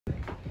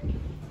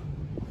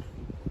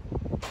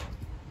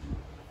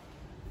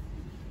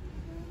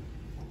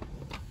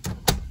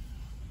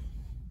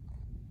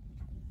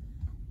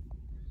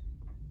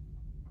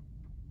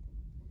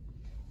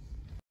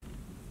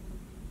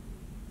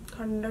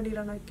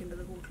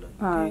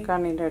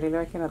കണ്ണിന്റെ അടിയിൽ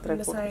വെക്കണം അത്ര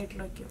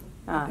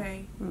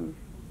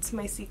It's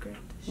my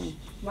secret.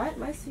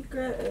 My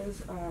secret is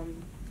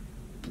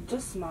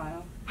just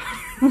smile.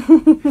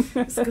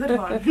 It's a good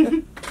one.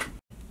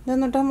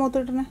 എന്നിട്ടാ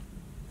മൂത്തിട്ടനെ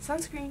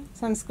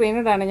സൺസ്ക്രീൻ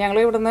ഇടാണ്. ഞങ്ങൾ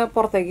ഇവിടുന്ന്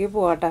പുറത്തേക്ക്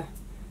പോവാട്ടെ.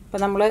 അപ്പം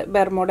നമ്മൾ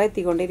ബെർമൂഡ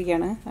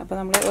എത്തിക്കൊണ്ടിരിക്കുകയാണ്. അപ്പം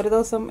നമ്മൾ ഒരു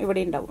ദിവസം ഇവിടെ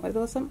ഉണ്ടാവും, ഒരു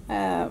ദിവസം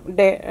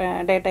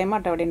ഡേ ടൈം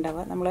ആട്ടോ ഇവിടെ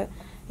ഉണ്ടാവുക. നമ്മൾ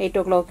 8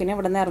 o'clock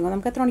ഇവിടെ നിന്ന് ഇറങ്ങും.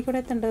 നമുക്ക് എത്ര മണിക്ക്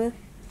ഇവിടെ എത്തേണ്ടത്?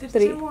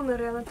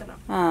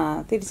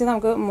 തിരിച്ച്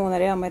നമുക്ക്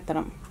 3:30 ആകുമ്പോൾ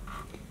എത്തണം.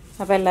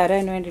 അപ്പോൾ എല്ലാവരും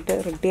അതിന് വേണ്ടിയിട്ട്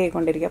റെഡി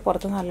ആയിക്കൊണ്ടിരിക്കുക.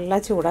 പുറത്ത് നല്ല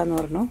ചൂടാന്ന്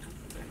പറഞ്ഞു.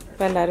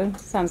 അപ്പോൾ എല്ലാവരും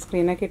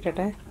സൺസ്ക്രീനൊക്കെ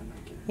ഇട്ടിട്ട്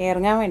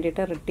ഇറങ്ങാൻ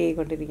വേണ്ടിയിട്ട് റെഡി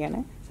ആയിക്കൊണ്ടിരിക്കുകയാണ്.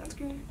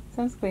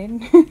 Sunscreen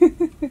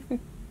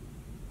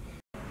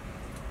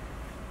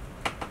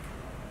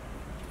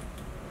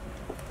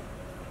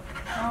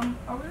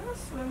Are we gonna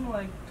swim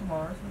like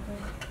tomorrow or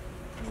something?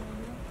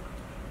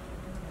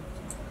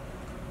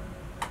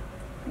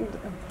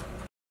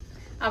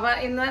 അപ്പോൾ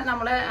ഇന്ന്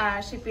നമ്മൾ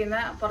ഷിപ്പിൽ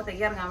നിന്ന്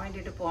പുറത്തേക്ക് ഇറങ്ങാൻ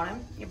വേണ്ടിയിട്ട് പോകണം.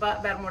 ഇപ്പോൾ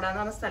ബെർമുഡ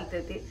എന്ന് പറഞ്ഞ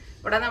സ്ഥലത്തെത്തി.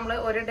 ഇവിടെ നമ്മൾ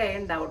ഒരു ഡേ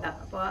ഉണ്ടാവും കേട്ടോ.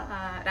 അപ്പോൾ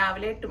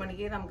രാവിലെ 8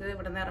 മണിക്ക് നമുക്ക്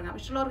ഇവിടെ നിന്ന് ഇറങ്ങാം.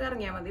 ഇഷ്ടമുള്ളവർക്ക്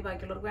ഇറങ്ങിയാൽ മതി,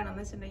 ബാക്കിയുള്ളവർക്ക്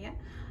വേണമെന്ന് വെച്ചിട്ടുണ്ടെങ്കിൽ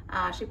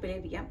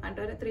ഷിപ്പിലിരിക്കാം.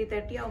 എന്നിട്ട് ഒരു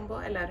 3:30 ആകുമ്പോൾ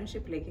എല്ലാവരും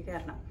ഷിപ്പിലേക്ക്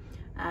കയറണം.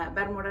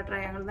 ബെർമുഡ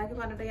ട്രയാങ്കിൾ എന്നൊക്കെ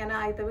പറഞ്ഞിട്ട് ഞാൻ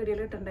ആദ്യത്തെ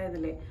വീഡിയോയിൽ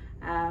ഇട്ടുണ്ടായിരുന്നില്ലേ,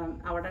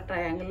 അവിടെ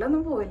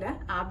ട്രയാങ്കിളിലൊന്നും പോയില്ല.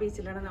 ആ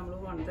ബീച്ചിലാണ് നമ്മൾ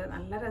പോകുന്നത്.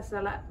 നല്ല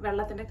രസമുള്ള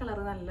വെള്ളത്തിൻ്റെ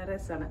കളറ് നല്ല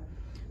രസമാണ്.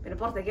 പിന്നെ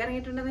പുറത്തേക്ക്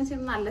ഇറങ്ങിയിട്ടുണ്ടെന്ന്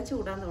വെച്ചാൽ നല്ല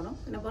ചൂടാന്ന് തോന്നും.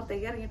 പിന്നെ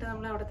പുറത്തേക്ക് ഇറങ്ങിയിട്ട്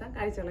നമ്മൾ അവിടുത്തെ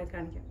കാഴ്ചകളൊക്കെ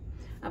കാണിക്കാം.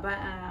 അപ്പം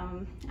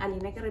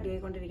അലീനൊക്കെ റെഡി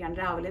ആയിക്കൊണ്ടിരിക്കുകയാണ്.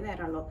 രാവിലെ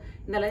നേരമുള്ളൂ.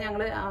 ഇന്നലെ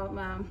ഞങ്ങൾ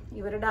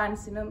ഇവർ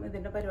ഡാൻസിനും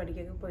ഇതിൻ്റെ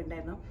പരിപാടിക്കൊക്കെ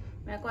പോയിട്ടുണ്ടായിരുന്നു.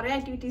 കുറേ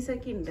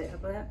ആക്ടിവിറ്റീസൊക്കെ ഉണ്ട്.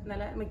 അപ്പോൾ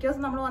ഇന്നലെ മിക്ക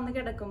ദിവസം നമ്മൾ വന്ന്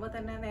കിടക്കുമ്പോൾ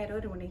തന്നെ നേരെ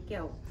 1 മണിയൊക്കെ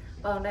ആവും.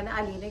 അപ്പോൾ അതുകൊണ്ട് തന്നെ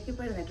അലീനയൊക്കെ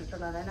ഇപ്പോൾ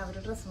എഴുന്നേറ്റിട്ടുള്ളൂ. അതാണ് അവർ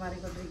ഡ്രസ്സ്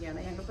മാറിക്കൊണ്ടിരിക്കുകയാണ്.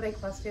 ഞങ്ങൾ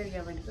ബ്രേക്ക്ഫാസ്റ്റ്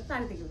കഴിക്കാൻ വേണ്ടിയിട്ട്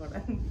താഴത്തേക്ക്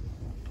പോകണം.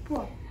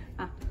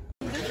 ആ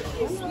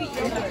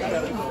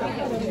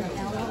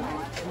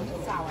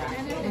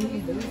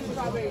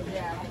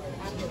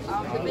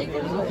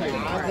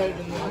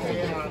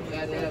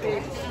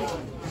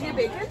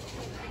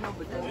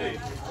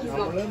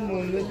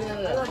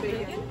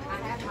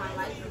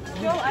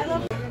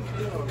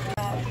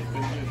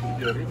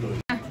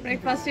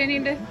ബ്രേക്ക്ഫാസ്റ്റ്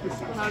ചെയ്യുന്നുണ്ട്.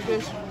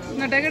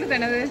 ഇങ്ങോട്ടേക്ക്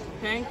എടുത്തണത്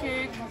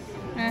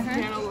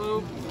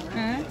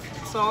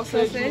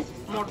sausage,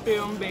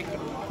 മുട്ടയും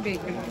ബേക്കൺ.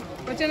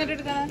 കൊച്ചു എന്നിട്ട്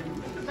എടുക്കണം.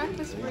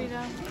 breakfast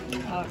burrito.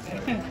 Okay.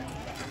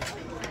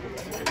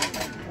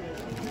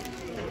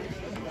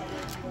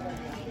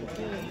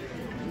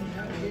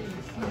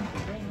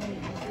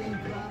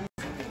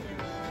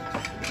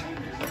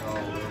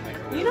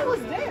 You know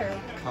what's there?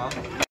 Huh?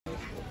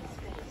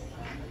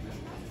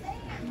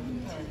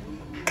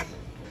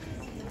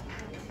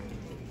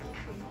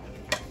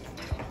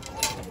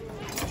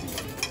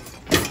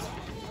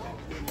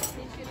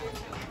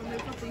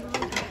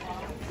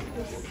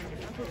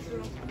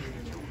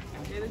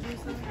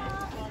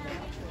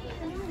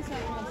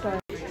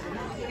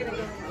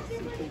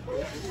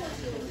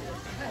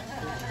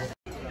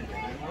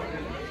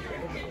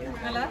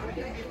 Hello?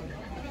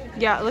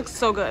 Yeah, it looks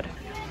so good.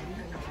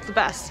 It's the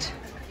best.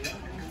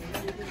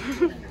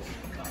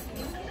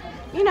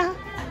 You know.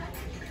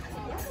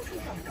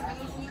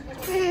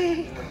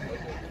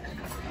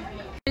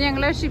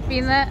 ഞങ്ങൾ ഷിപ്പിൽ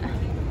നിന്ന്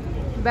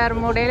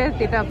ബെർമുഡയിൽ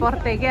എത്തിയിട്ടോ,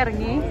 പുറത്തേക്ക്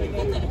ഇറങ്ങി.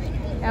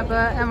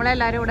 അപ്പോൾ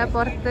നമ്മളെല്ലാവരും ഇവിടെ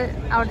പുറത്ത്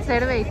ഔട്ട്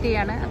സൈഡ് വെയിറ്റ്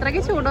ചെയ്യാണ്.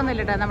 അത്രയ്ക്ക് ചൂടൊന്നും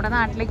ഇല്ല കേട്ടോ, നമ്മുടെ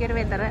നാട്ടിലേക്ക് ഒരു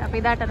വെതർ. അപ്പോൾ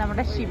ഇതാട്ടോ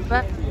നമ്മുടെ ഷിപ്പ്.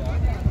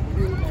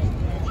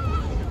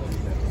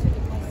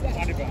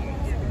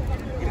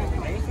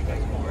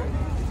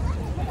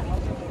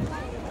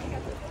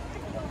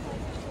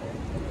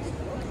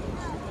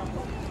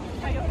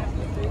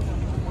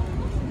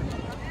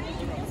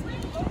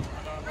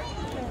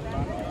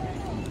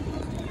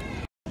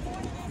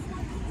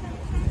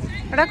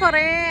 ഇവിടെ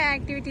കുറേ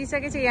ആക്ടിവിറ്റീസ്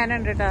ഒക്കെ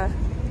ചെയ്യാനുണ്ട് കേട്ടോ.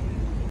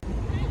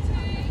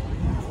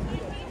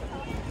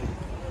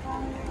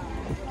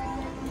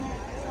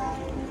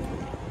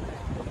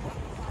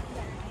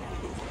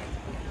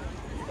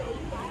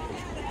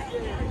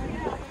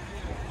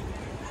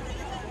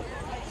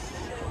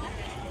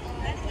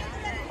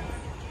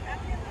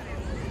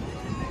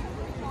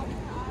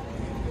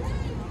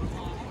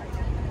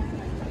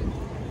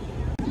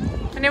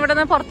 പിന്നെ ഇവിടെ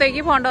നിന്ന്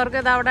പുറത്തേക്ക് പോകേണ്ടവർക്ക്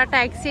ഇത് അവിടെ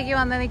ടാക്സിയൊക്കെ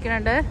വന്ന്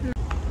നിൽക്കുന്നുണ്ട്.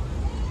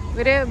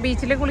 ഇവര്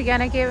ബീച്ചിൽ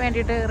കുളിക്കാനൊക്കെ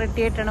വേണ്ടിയിട്ട്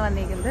റെഡി ആയിട്ടാണ്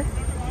വന്നിരിക്കുന്നത്.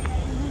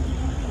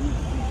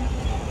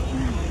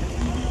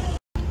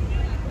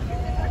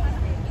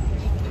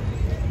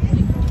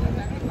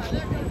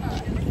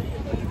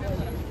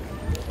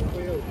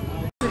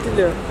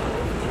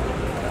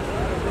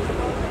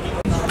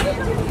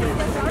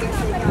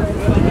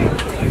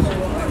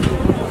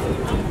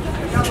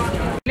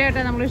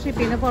 നമ്മൾ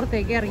ഷിപ്പിൽ നിന്ന്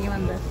പുറത്തേക്ക് ഇറങ്ങി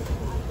വന്നത്.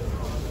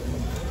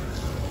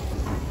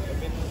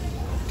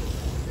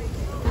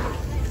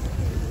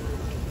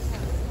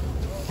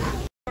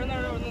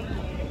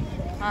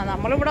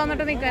 നമ്മളിവിടെ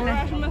വന്നിട്ട് നിൽക്കാന്നെ.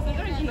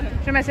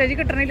 പക്ഷെ മെസ്സേജ്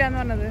കിട്ടണില്ല എന്ന്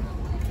പറഞ്ഞത്.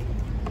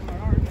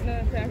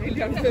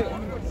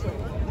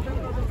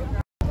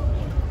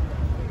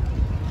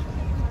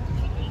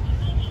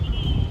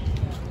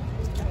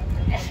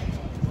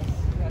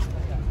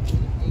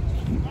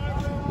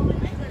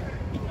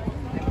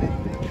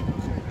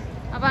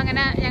 അപ്പൊ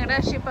അങ്ങനെ ഞങ്ങളുടെ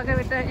ഞങ്ങളുടെ ഷിപ്പൊക്കെ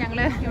വിട്ട് ഞങ്ങൾ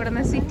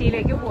ഇവിടുന്ന്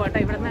സിറ്റിയിലേക്ക് പോകട്ടെ.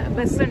 ഇവിടുന്ന്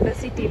ബസ്സുണ്ട്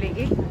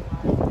സിറ്റിയിലേക്ക്.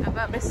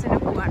 അപ്പോൾ ബസ്സിന്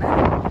പോവാണ്.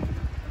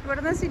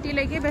 ഇവിടുന്ന്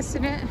സിറ്റിയിലേക്ക്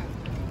ബസ്സിന്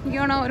എനിക്ക്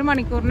തോന്നുന്നു 1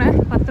 മണിക്കൂറിന്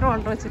 10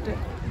 ഡോളർ വെച്ചിട്ട്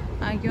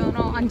എനിക്ക്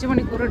തോന്നുന്നു 5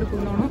 മണിക്കൂർ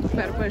എടുക്കുന്നോണു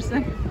പെർ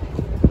പേഴ്സൺ.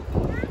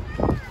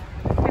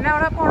 പിന്നെ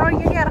അവിടെ പോണ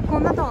വഴിക്കൊക്കെ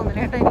ഇറക്കുമെന്ന് തോന്നുന്നു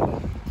കേട്ടോ എനിക്ക്.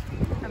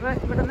 അപ്പോൾ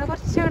ഇവിടുന്ന്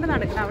കുറച്ച് അങ്ങോട്ട്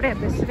നടക്കണം. അവിടെ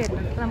ബസ്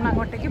വരുന്നത്. അപ്പോൾ നമ്മൾ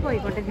അങ്ങോട്ടേക്ക്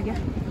പോയിക്കൊണ്ടിരിക്കുക.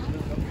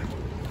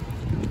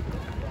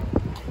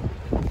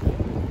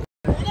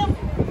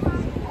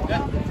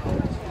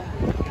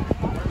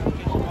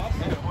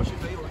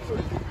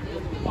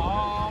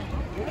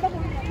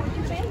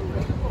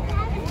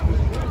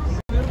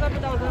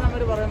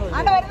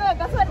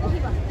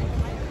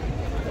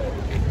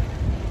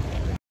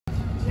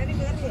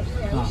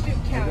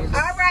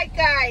 Alright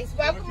guys,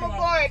 welcome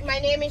aboard. My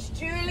name is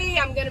Julie.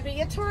 I'm going to be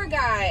your tour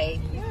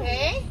guide.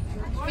 Okay?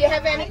 If you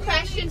have any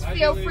questions,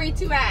 feel free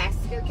to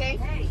ask. Okay?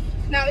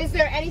 Now, is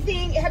there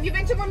anything... Have you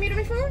been to Bermuda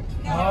before?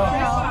 No.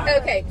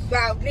 Okay,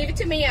 well, leave it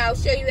to me.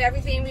 I'll show you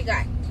everything we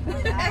got.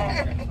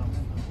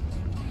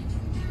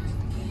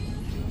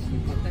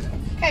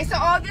 Okay, so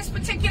all this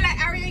particular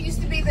area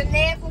used to be the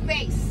naval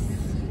base.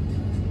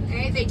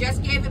 Okay, they just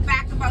gave it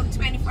back about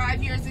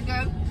 25 years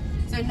ago.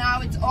 So now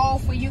it's all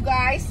for you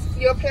guys, for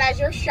your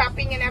pleasure,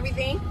 shopping and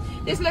everything.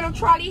 This little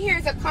trolley here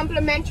is a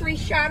complimentary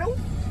shuttle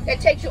that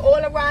takes you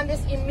all around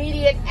this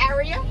immediate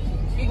area.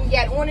 You can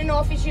get on and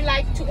off as you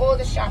like to all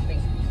the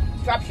shopping.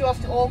 Drops you off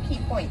to all key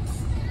points.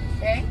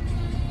 Okay?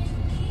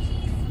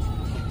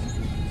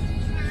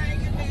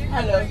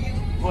 Hello.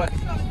 What?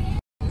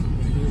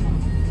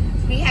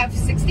 We have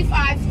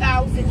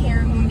 65,000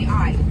 here on the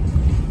island,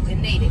 the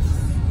natives.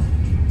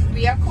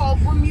 We are called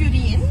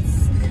Bermudians.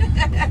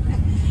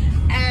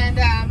 And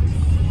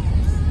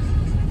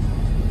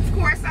of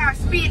course our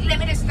speed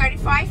limit is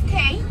 35k.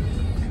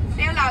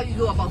 They allow you to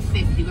go about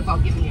 50 without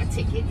giving you a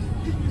ticket.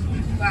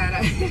 But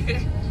okay.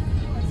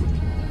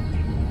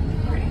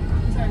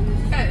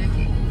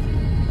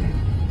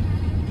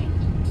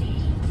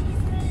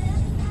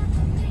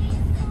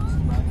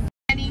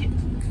 Any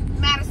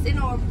Madison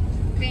or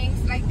things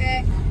like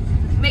that.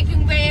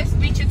 Making waves,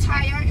 beach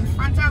attire. In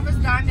front of us,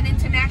 Diamond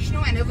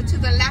International, and over to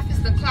the left is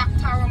the Clock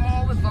Tower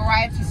Mall with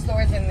variety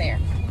stores in there.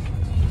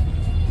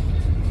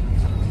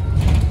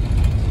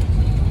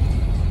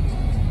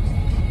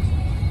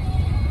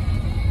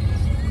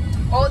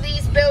 All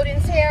these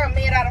buildings here are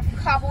made out of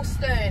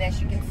cobblestone, as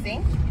you can see.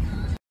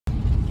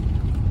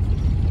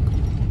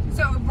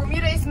 So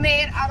Bermuda is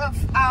made out of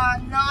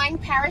 9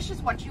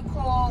 parishes, what you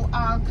call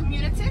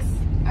communities,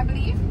 I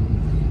believe.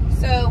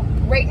 So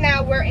right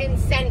now we're in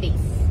Sandys.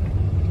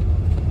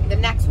 The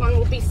next one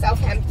will be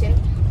Southampton.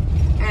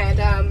 And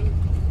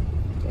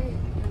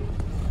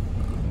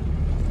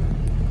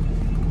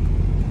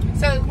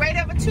so right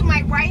over to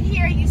my right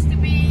here used to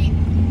be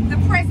the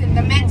prison,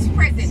 the men's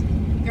prison.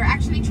 They're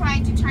actually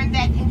trying to turn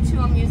that into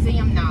a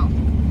museum now.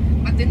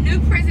 But the new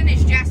prison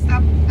is just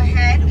up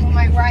ahead on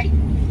my right.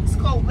 It's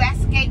called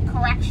Westgate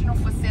Correctional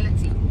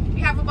Facility. We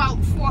have about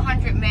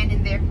 400 men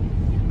in there.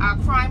 Our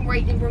crime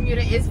rate in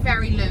Bermuda is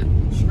very low.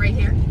 Right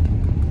here.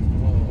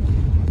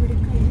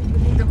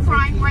 The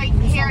crime rate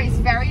here is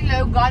very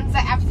low. Guns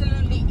are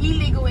absolutely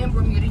illegal in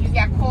Bermuda. You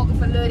get caught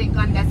with a loaded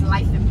gun, that's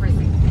life in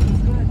prison.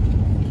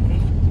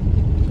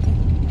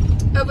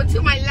 Over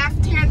to my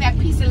left here, that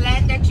piece of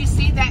land that you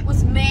see, that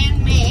was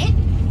man-made.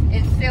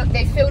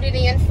 They filled it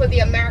in for the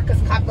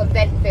America's Cup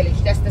event village.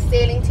 That's the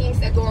sailing teams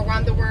that go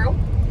around the world.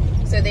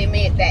 So they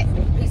made that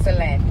piece of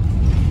land.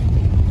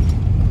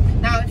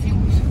 Now if you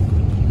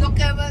look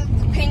over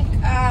the pink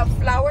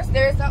flowers,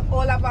 there's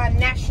all of our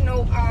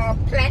national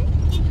plant.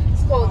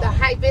 It's called the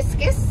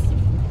hibiscus.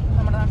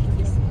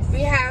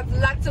 We have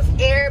lots of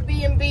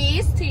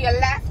Airbnbs to your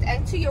left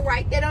and to your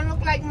right. They don't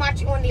look like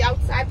much on the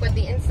outside, but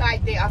the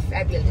inside they are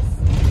fabulous.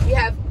 We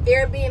have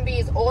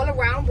Airbnbs all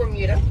around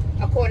Bermuda,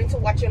 according to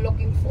what you're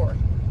looking for.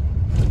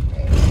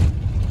 Okay.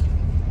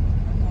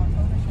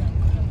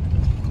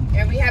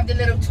 And we have the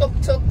little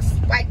tuk-tuk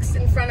spikes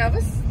in front of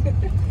us.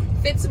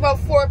 Fits about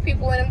 4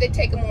 people in them. They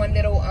take them on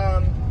little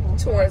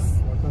tours.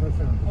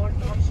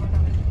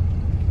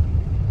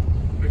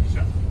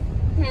 Rickshaw.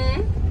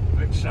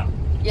 Rickshaw.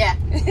 Yeah.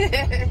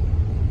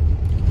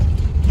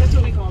 That's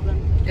what we call them.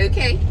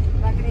 Okay.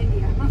 Back in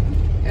India.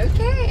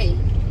 Okay.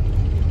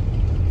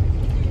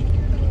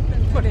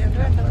 Okay,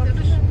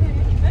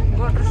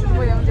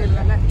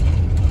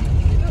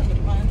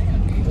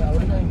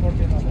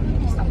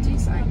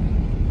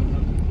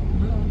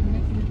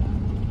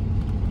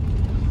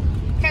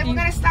 we're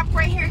gonna stop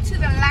right here to the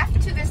left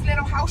to this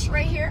little house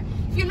right here.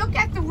 If you look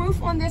at the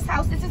roof on this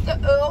house, this is the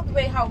old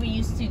way how we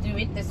used to do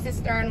it, the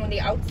cistern on the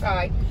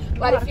outside.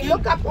 But if you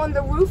look up on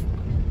the roof,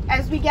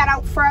 as we get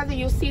out further,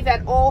 you'll see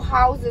that all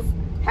houses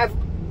have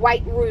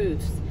white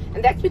roofs.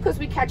 And that's because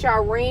we catch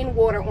our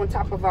rainwater on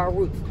top of our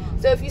roof.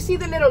 So if you see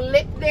the little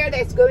lip there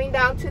that's going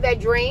down to that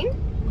drain,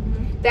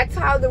 that's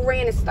how the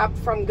rain is stopped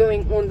from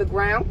going on the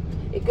ground.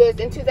 It goes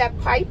into that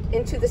pipe,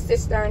 into the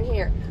cistern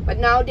here. But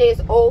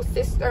nowadays, all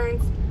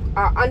cisterns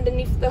are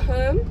underneath the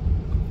home.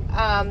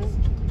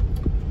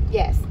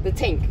 Yes, the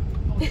tank.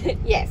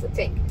 Yes, a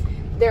tank.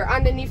 they're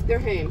underneath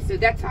their homes. So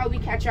that's how we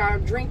catch our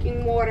drinking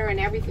water and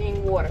everything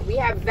water. We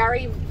have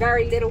very,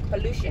 very little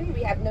pollution.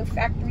 We have no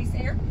factories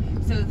here.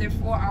 So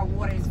therefore our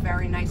water is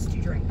very nice to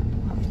drink.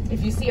 If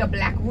you see a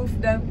black roof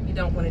though, you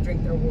don't want to drink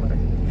their water.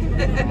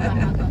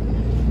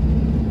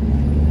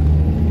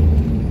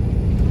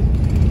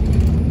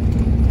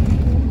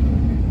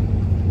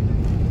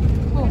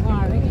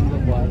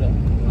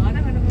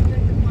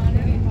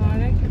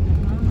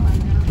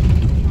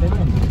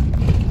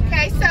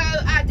 Okay, so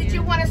did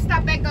you want to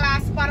stop at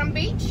Glass Bottom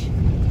Beach?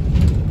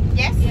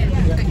 Yes?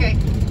 Okay.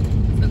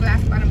 So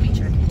Glass Bottom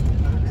Beach.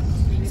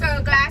 So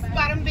Glass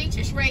Bottom Beach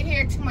is right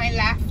here to my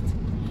left.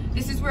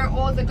 This is where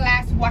all the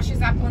glass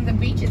washes up on the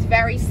beach. It's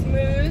very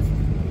smooth.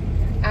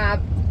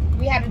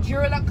 We had a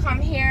jeweler come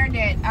here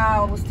that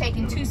was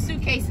taking 2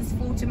 suitcases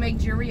full to make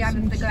jewelry out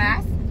of the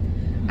glass.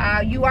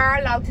 You are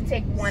allowed to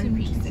take 1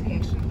 piece.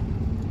 Okay?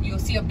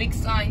 You'll see a big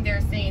sign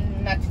there saying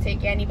not to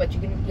take any, but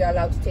you're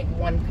allowed to take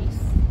 1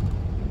 piece.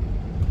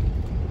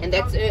 And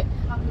that's it.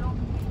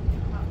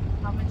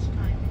 How much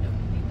time?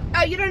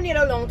 Oh, you don't need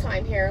a long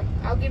time here.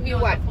 I'll give you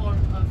what?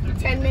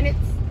 10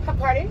 minutes?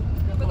 Pardon?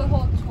 For the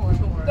whole tour.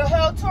 The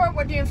whole tour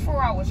we're doing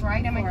 4 hours,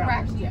 right? Am I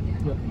correct? Yeah.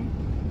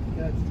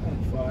 That's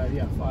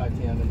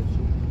 5-10 minutes.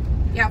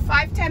 Yeah,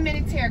 5-10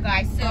 minutes here,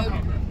 guys. So,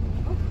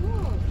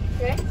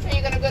 okay. So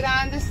you're gonna go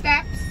down the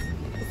steps.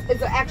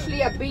 It's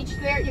actually a beach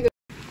there.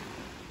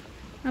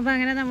 അപ്പോൾ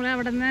അങ്ങനെ നമ്മൾ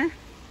അവിടെ നിന്ന്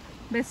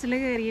ബസ്സിൽ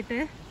കയറിയിട്ട്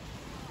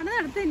അവിടെ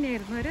അടുത്ത്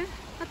തന്നെയായിരുന്നു ഒരു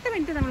 10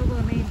 മിനിറ്റ് നമ്മൾ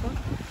പോന്നു കഴിയുമ്പോൾ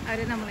അവർ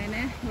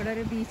നമ്മളതിനെ ഇവിടെ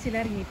ഒരു ബീച്ചിൽ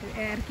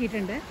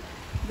ഇറക്കിയിട്ടുണ്ട്.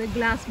 ഇത്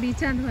ഗ്ലാസ്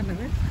ബീച്ചാണെന്ന്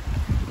പറഞ്ഞത്.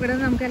 ഇവിടെ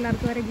നമുക്ക്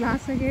എല്ലാവർക്കും ഒരു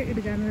ഗ്ലാസ്സൊക്കെ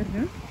എടുക്കാമെന്ന്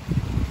പറഞ്ഞു.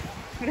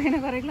 ഇവിടെ ഇങ്ങനെ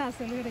കുറേ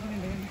ഗ്ലാസ്സുകൾ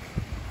കിടക്കുന്നുണ്ട്.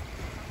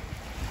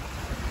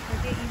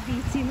 അതൊക്കെ ഈ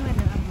ബീച്ചിൽ നിന്ന്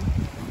വരുന്നതാണ്.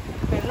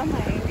 വെള്ളം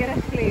ഭയങ്കര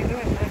ക്ലിയർ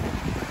വെള്ളമാണ്.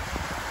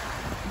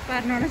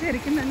 പറഞ്ഞോളെ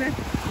ശരിക്കും നല്ല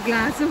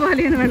ഗ്ലാസ്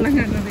പോലെയാണ് വെള്ളം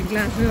കാണുന്നത്.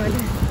 ഗ്ലാസ്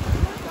പോലെ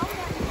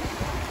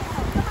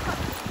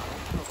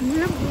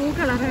നല്ല ബ്ലൂ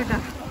കളർ കേട്ടോ.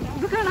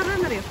 ഇത്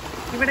കളറാണെന്നറിയോ?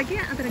 ഇവിടേക്ക്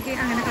അത്രയ്ക്ക്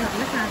അങ്ങനെ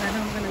കളറില്ല, സാധാരണ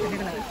വെള്ളത്തിൻ്റെ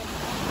കളർ.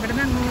 ഇവിടെ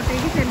നിന്ന്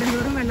അങ്ങോട്ടേക്ക്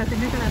ചെല്ലുന്തോറും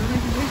വെള്ളത്തിൻ്റെ കളർ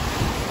നോക്കിയിട്ട്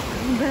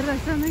എന്താ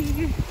രസം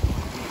നോക്കിക്ക്.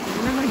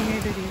 നല്ല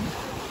ഭംഗിയായിട്ട് ചെയ്യും.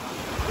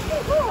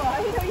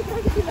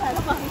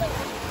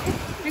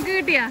 നിങ്ങൾക്ക്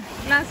കിട്ടിയാ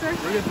ഗ്ലാസ്?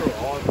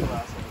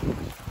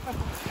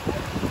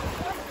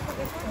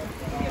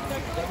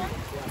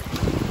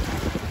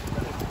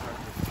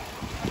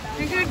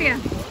 നിങ്ങൾക്ക് കിട്ടിയാ?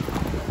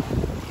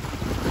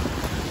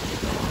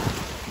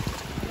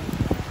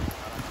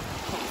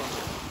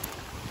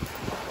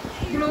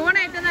 ബ്ലൂണ്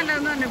ഏറ്റവും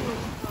നല്ലതെന്ന് പറഞ്ഞപ്പോൾ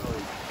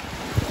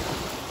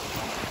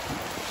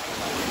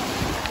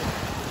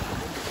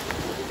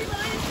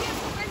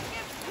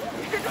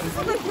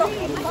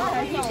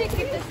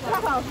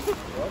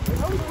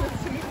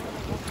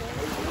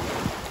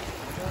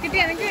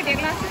കിട്ടിയാ? നിങ്ങൾക്ക് കിട്ടിയ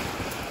ഗ്ലാസ്?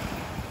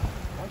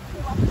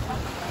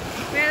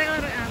 വേറെ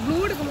കളർ ബ്ലൂ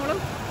എടുക്കുമ്പോഴും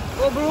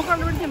ബ്ലൂ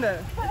കണ്ടുപിടിക്കണ്ടേ?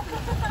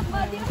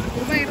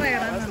 ഭയങ്കര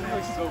റയറാണ്.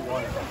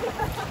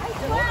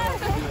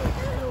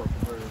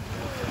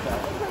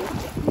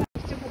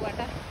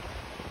 പോവാട്ടാ.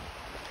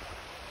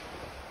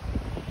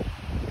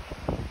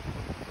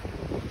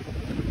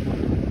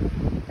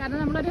 കാരണം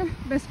നമ്മളൊരു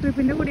ബസ്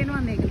ട്രിപ്പിൻ്റെ കൂടിയാണ്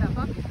വന്നേക്കുന്നത്.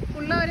 അപ്പോൾ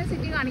ഫുള്ള് അവർ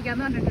സിറ്റി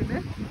കാണിക്കാമെന്ന് പറഞ്ഞിട്ടുണ്ട്.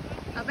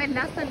 അപ്പോൾ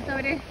എല്ലാ സ്ഥലത്തും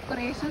അവർ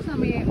കുറേശ്ശെ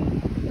സമയം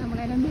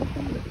നമ്മളതിനെ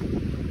നിർത്തുന്നത്.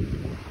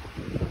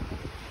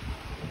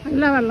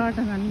 നല്ല വെള്ളം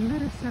കേട്ടോ, നല്ല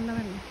രസമുള്ള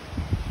വെള്ളം.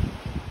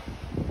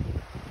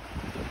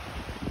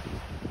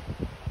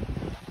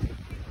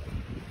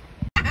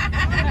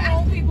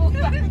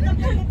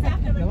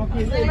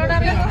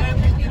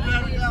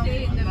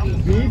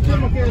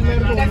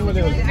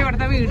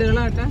 ഇവിടുത്തെ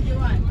വീടുകളാട്ടോ.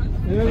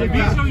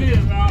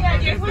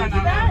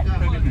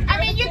 I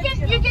mean, you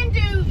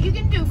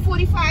can do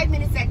 45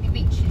 minutes at the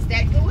beach. Is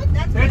that good?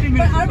 That's 30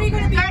 minutes. Are we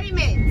going to be 30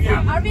 minutes?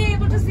 Yeah. Are we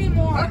able to see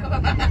more?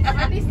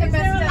 At least the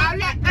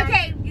best.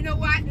 Okay, you know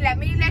what? Let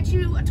me let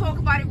you talk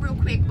about it real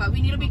quick, but we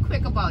need to be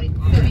quick about it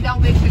so we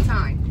don't waste your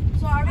time.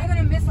 So are we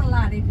going to miss a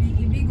lot if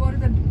we go to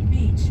the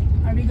beach?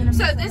 Are we going to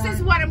miss So a this lot? is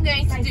what I'm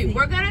going to do. Sightseeing.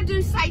 We're going to do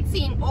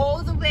sightseeing all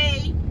the way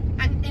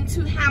into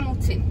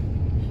Hamilton.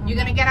 You're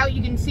going to get out,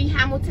 you can see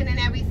Hamilton and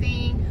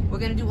everything.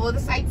 We're going to do all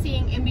the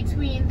sightseeing in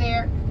between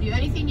there. The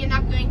only thing you're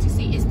not going to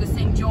see is the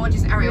St.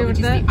 George's area, which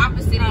is the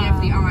opposite end of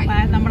the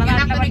island. You're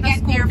not going to get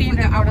there for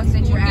the hours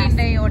that you're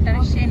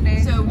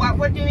asking. So what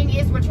we're doing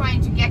is we're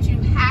trying to get you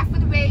half of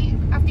the way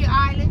of the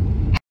island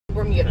and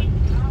Bermuda.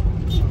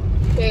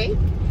 Okay?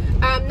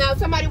 Now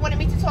somebody wanted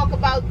me to talk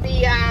about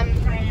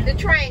the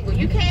triangle.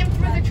 You came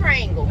through the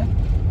triangle.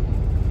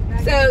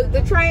 So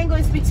the triangle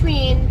is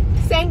between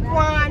St.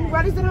 Juan,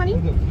 what is it, honey?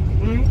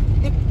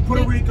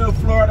 Puerto Rico,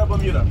 Florida,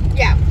 Bermuda.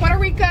 Yeah, Puerto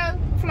Rico,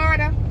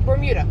 Florida,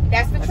 Bermuda.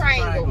 That's the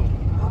triangle.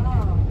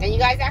 And you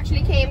guys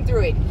actually came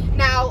through it.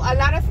 Now, a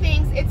lot of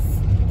things,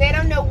 they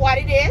don't know what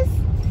it is.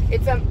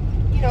 It's a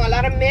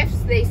lot of myths.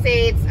 They say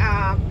it's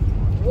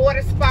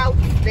water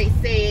spouts. They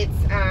say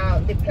it's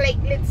the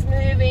platelets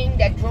moving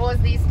that draws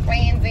these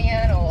planes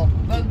in or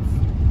boats.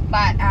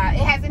 But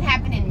it hasn't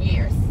happened in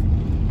years.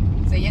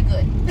 So you're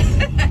good.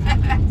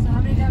 So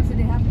how many times did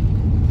it happen?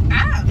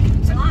 Ah,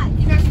 it's a lot.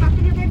 You guys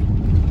stopping here, baby?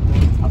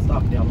 I'll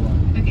stop down the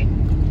line. Okay.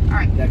 All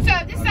right. So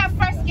this is our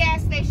first gas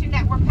station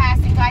that we're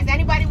passing, guys.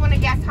 Anybody want to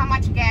guess how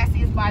much gas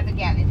is by the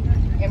gallon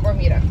in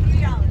Bermuda?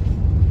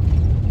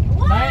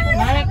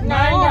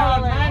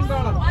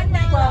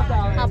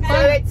 $9. So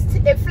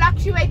it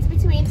fluctuates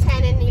between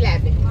 10 and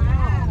 11.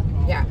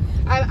 Yeah.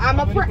 I'm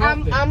a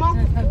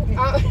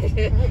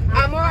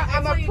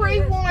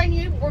pre-warn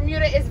you,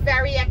 Bermuda is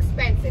very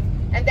expensive.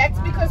 And that's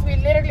because we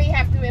literally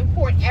have to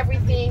import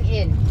everything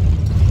in.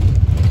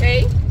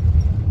 Okay?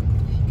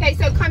 Okay,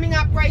 so coming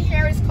up right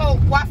here is called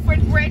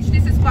Watford Bridge.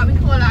 This is what we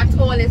call our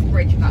tallest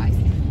bridge, guys.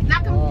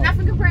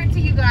 Nothing compared to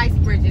you guys'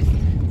 bridges,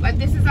 but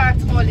this is our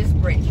tallest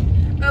bridge.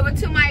 Over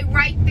to my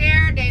right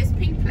there, there's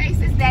Pink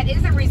Places. That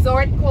is a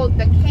resort called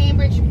the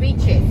Cambridge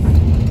Beaches.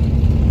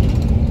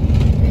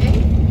 Okay.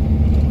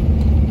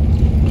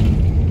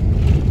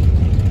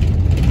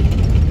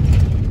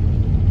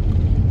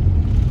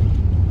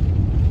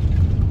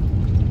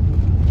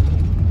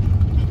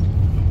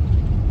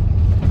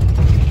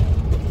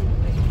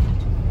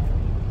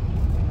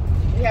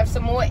 We have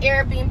some more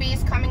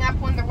Airbnbs coming up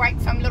on the right,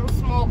 some little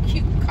small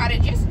cute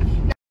cottages.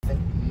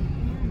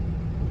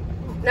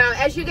 Now,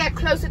 as you get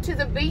closer to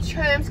the beach,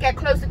 homes get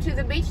closer to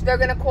the beach, they're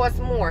going to cost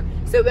more.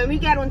 So when we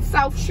get on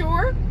South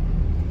Shore,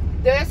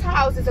 those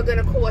houses are going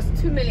to cost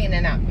 $2 million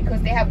and up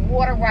because they have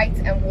water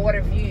rights and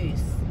water views.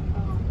 So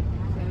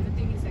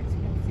everything is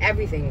expensive.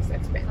 Everything is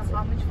expensive.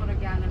 How much for a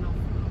gallon of milk?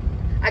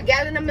 A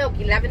gallon of milk,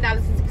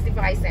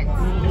 $11.65.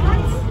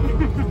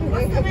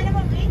 What's the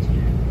minimum wage?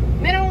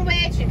 Minimum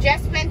wage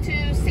just went to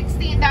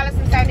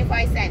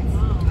 $16.75.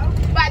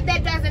 But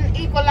that doesn't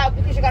equal out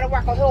because you got to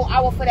work a whole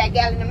hour for that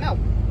gallon of milk.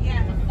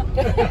 Yeah.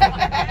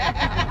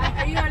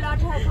 Are you allowed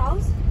to have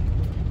house?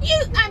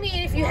 I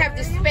mean, if you have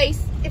the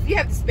space,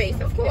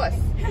 of course.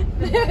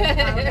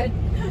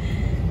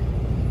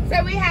 So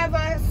we have a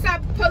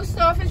sub post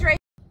office right.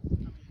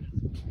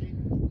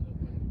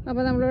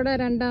 അപ്പോൾ നമ്മളിവിടെ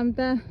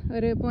രണ്ടാമത്തെ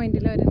ഒരു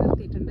പോയിന്റിൽ അവർ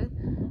നിർത്തിയിട്ടുണ്ട്.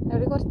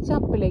 അവിടെ കുറച്ച്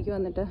അപ്പിലേക്ക്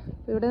വന്നിട്ട്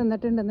ഇവിടെ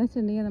നിന്നിട്ടുണ്ടെന്ന്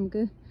വെച്ചിട്ടുണ്ടെങ്കിൽ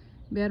നമുക്ക്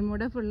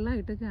ബെർമുഡ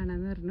ഫുള്ളായിട്ട്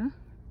കാണാമെന്ന് പറഞ്ഞു.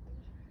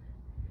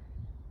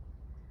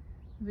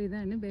 അപ്പോൾ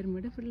ഇതാണ്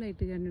ബെർമുഡ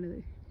ഫുള്ളായിട്ട് കാണുന്നത്.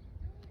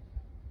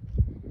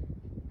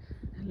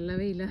 നല്ല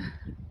വെയില,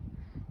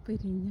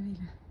 പെരിഞ്ഞ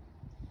വെയില.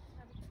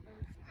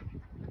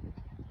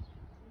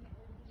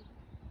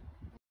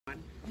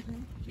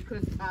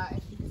 Because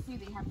as you can see,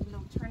 they have a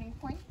little turning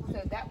point, so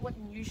that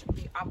wouldn't usually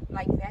be up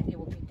like that. It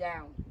will be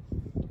down.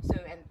 So,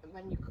 and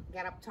when you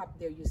get up top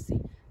there, you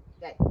see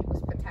that it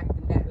was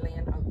protecting that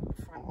land out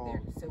front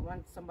there. So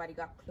once somebody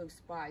got close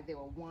by, they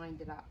will wind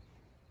it up,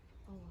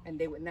 and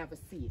they would never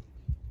see it.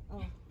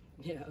 Oh.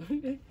 Yeah.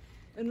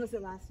 When was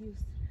it last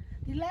used?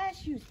 The last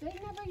use, they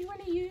never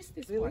really used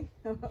this one.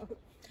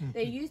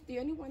 They used, the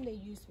only one they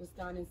used was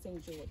down in St.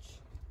 George.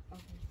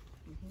 Okay.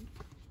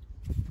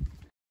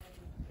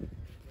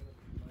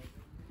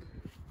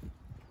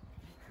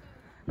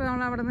 അപ്പോൾ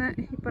നമ്മളവിടെ നിന്ന്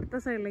ഇപ്പുറത്തെ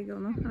സൈഡിലേക്ക്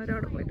വന്നു.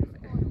 അവരവിടെ പോയിട്ടുണ്ട്.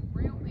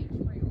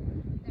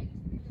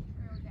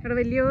 ഇവിടെ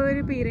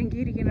വലിയൊരു പീരങ്കി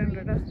ഇരിക്കുന്നുണ്ട്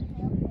കേട്ടോ.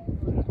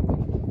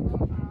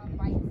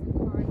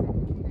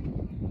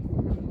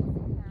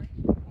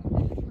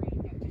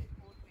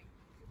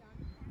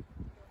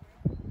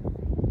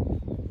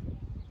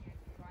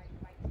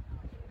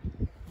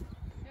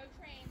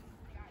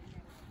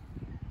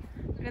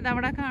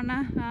 ഇതവിടെ കാണുന്ന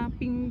ആ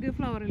പിങ്ക്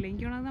ഫ്ലവർ ഇല്ലേ,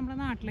 എനിക്ക് തോന്നുന്നത് നമ്മുടെ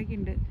നാട്ടിലൊക്കെ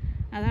ഉണ്ട്.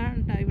 അതാണ്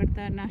കേട്ടോ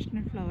ഇവിടുത്തെ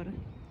നാഷണൽ ഫ്ലവർ.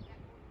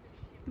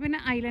 പിന്നെ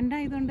ഐലൻഡ്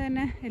ആയതുകൊണ്ട്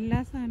തന്നെ എല്ലാ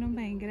സാധനവും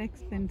ഭയങ്കര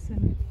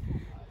എക്സ്പെൻസാണ്.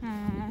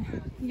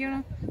 എനിക്ക്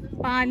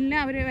പാലിന്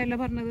അവർ വില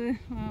പറഞ്ഞത്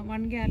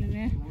 1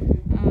 ഗാലന്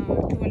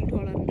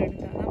 $12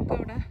 അടുത്താണ്.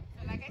 നമുക്കവിടെ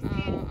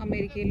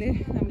അമേരിക്കയിൽ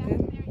നമുക്ക്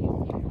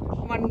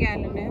 1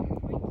 ഗാലന്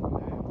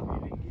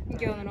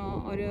എനിക്ക് തോന്നണോ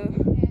ഒരു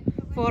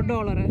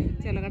 $4,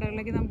 ചില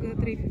കടകളിലേക്ക് നമുക്ക്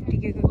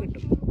 $3.50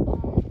 കിട്ടും.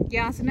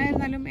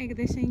 ഗ്യാസിനായിരുന്നാലും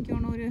ഏകദേശം എനിക്ക്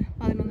തോന്നുന്നു ഒരു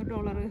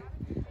 $11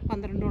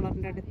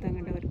 $12 അടുത്ത്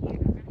അങ്ങോട്ട് അവർ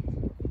പറഞ്ഞത്.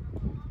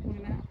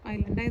 അങ്ങനെ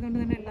ഐലൻഡ് ആയതുകൊണ്ട്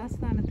തന്നെ എല്ലാ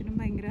സാധനത്തിനും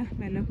ഭയങ്കര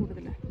വില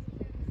കൂടുതലാണ്.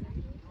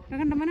 ഇവിടെ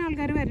കണ്ടമാനം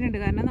ആൾക്കാർ വരുന്നുണ്ട്.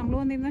 കാരണം നമ്മൾ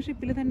വന്നിരുന്ന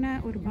ഷിപ്പിൽ തന്നെ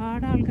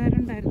ഒരുപാട്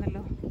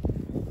ആൾക്കാരുണ്ടായിരുന്നല്ലോ.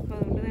 അപ്പോൾ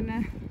അതുകൊണ്ട് തന്നെ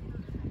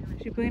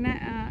ഷിപ്പ് ഇങ്ങനെ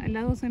എല്ലാ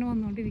ദിവസവും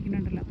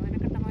വന്നുകൊണ്ടിരിക്കുന്നുണ്ടല്ലോ. അപ്പോൾ അതിനെ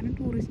കണ്ടമാനം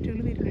ടൂറിസ്റ്റുകൾ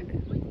വരുന്നുണ്ട്.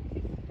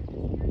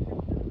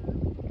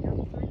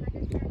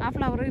 ആ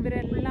ഫ്ലവർ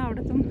ഇവരെല്ലാം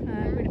അവിടത്തും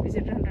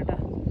പിടിപ്പിച്ചിട്ടുണ്ട് കേട്ടോ.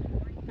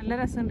 നല്ല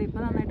രസമുണ്ട്.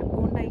 ഇപ്പോൾ നന്നായിട്ട്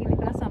പൂണ്ടായി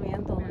നിൽക്കുന്ന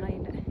സമയം തോന്നണം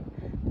അതിൻ്റെ.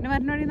 പിന്നെ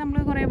വരുന്ന വഴി നമ്മൾ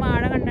കുറേ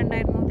വാഴ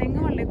കണ്ടിട്ടുണ്ടായിരുന്നു. തെങ്ങ്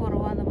വളരെ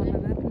കുറവാണെന്ന്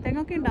പറഞ്ഞത്.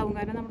 തെങ്ങൊക്കെ ഉണ്ടാവും,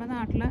 കാരണം നമ്മുടെ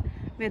നാട്ടിലെ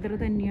വെതർ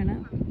തന്നെയാണ്.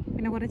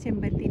 പിന്നെ കുറേ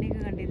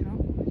ചെമ്പരത്തീനെയൊക്കെ കണ്ടിരുന്നു.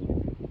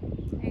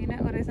 ഇങ്ങനെ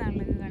കുറേ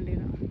സാധനങ്ങളൊക്കെ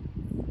കണ്ടിരുന്നു.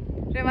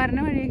 പക്ഷേ വരുന്ന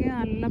വഴിയൊക്കെ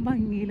നല്ല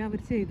ഭംഗിയിൽ അവർ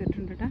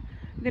ചെയ്തിട്ടുണ്ട് കേട്ടോ.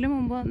 ഇതിനു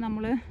മുമ്പ്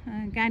നമ്മൾ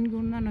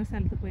കാൻകൂൺ എന്ന് പറഞ്ഞ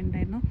സ്ഥലത്ത്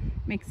പോയിട്ടുണ്ടായിരുന്നു,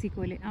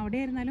 മെക്സിക്കോയിൽ. അവിടെ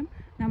ആയിരുന്നാലും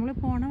നമ്മൾ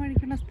പോണ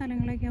വഴിക്കുള്ള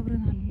സ്ഥലങ്ങളൊക്കെ അവർ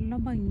നല്ല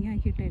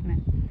ഭംഗിയാക്കിയിട്ടേക്കണേ.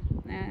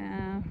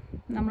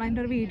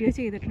 നമ്മളതിൻ്റെ ഒരു വീഡിയോ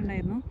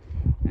ചെയ്തിട്ടുണ്ടായിരുന്നു.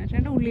 പക്ഷേ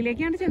അതിൻ്റെ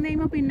ഉള്ളിലേക്കാണ് ചെന്ന്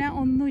കഴിയുമ്പോൾ പിന്നെ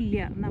ഒന്നുമില്ല,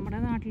 നമ്മുടെ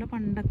നാട്ടിലെ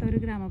പണ്ടത്തെ ഒരു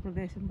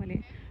ഗ്രാമപ്രദേശം പോലെ.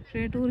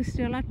 പക്ഷേ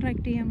ടൂറിസ്റ്റുകളെ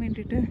അട്രാക്റ്റ് ചെയ്യാൻ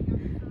വേണ്ടിയിട്ട്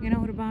ഇങ്ങനെ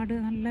ഒരുപാട്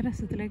നല്ല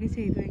രസത്തിലൊക്കെ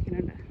ചെയ്തു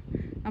വയ്ക്കുന്നുണ്ട്.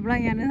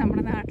 അപ്പോഴാണ് ഞാൻ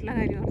നമ്മുടെ നാട്ടിലെ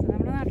കാര്യം ഓർത്തത്.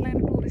 നമ്മുടെ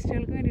നാട്ടിലങ്ങനെ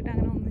ടൂറിസ്റ്റുകൾക്ക് വേണ്ടിയിട്ട്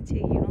അങ്ങനെ ഒന്നും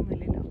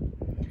ചെയ്യണമെന്നില്ലല്ലോ.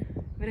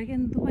 ഇവരൊക്കെ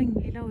എന്ത്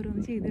ഭംഗിയിലാണ്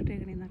ഓരോന്ന്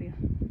ചെയ്തിട്ടേക്കണേന്നറിയാം.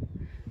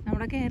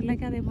 നമ്മുടെ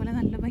കേരളമൊക്കെ അതേപോലെ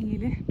നല്ല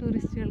ഭംഗിയിൽ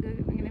ടൂറിസ്റ്റുകൾക്ക്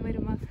ഇങ്ങനെ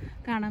വരുമ്പോൾ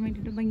കാണാൻ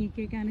വേണ്ടിയിട്ട്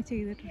ഭംഗിക്കൊക്കെയാണ്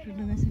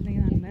ചെയ്തിട്ടിട്ടുണ്ടെന്ന്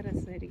വെച്ചിട്ടുണ്ടെങ്കിൽ നല്ല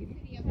രസമായിരിക്കും.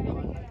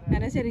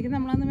 കാരണം ശരിക്കും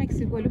നമ്മളന്ന്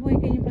മെക്സിക്കോയിൽ പോയി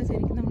കഴിഞ്ഞപ്പോൾ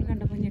ശരിക്കും നമ്മൾ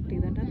കണ്ടപ്പോൾ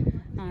ഞെട്ടിയതുകൊണ്ട്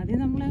ആദ്യം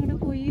നമ്മളങ്ങോട്ട്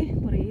പോയി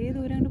കുറേ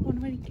ദൂരം അങ്ങോട്ട്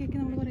പോകുന്ന വഴിക്കൊക്കെ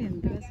നമ്മൾ പറയും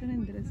എന്ത്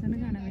രസമാണ്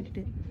കാണാൻ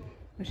വേണ്ടിയിട്ട്.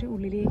 പക്ഷേ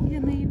ഉള്ളിലേക്ക്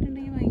ചെന്ന്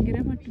കഴിഞ്ഞിട്ടുണ്ടെങ്കിൽ ഭയങ്കര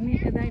പട്ടിണി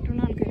ഇതായിട്ടുള്ള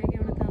ആൾക്കാരൊക്കെ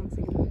അവിടെ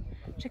താമസിക്കുന്നത്.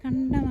 പക്ഷെ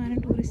കണ്ടമാനം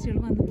ടൂറിസ്റ്റുകൾ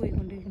വന്ന്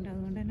പോയിക്കൊണ്ടിരിക്കുന്നുണ്ട്.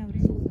 അതുകൊണ്ട് തന്നെ അവർ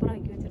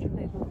സൂപ്പറാക്കി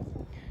വെച്ചിട്ടുണ്ടായിരുന്നു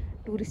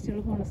ടൂറിസ്റ്റുകൾ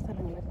പോകുന്ന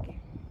സ്ഥലങ്ങളൊക്കെ.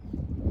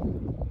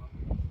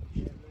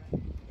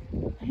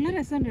 നല്ല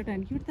രസമുണ്ട് കേട്ടോ.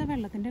 എനിക്ക് ഇവിടുത്തെ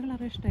വെള്ളത്തിൻ്റെ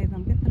കളർ ഇഷ്ടമായിരുന്നു.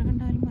 നമുക്ക് എത്ര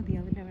കണ്ടാലും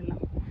മതിയാവില്ല വെള്ളം.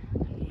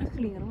 നല്ല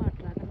ക്ലിയർ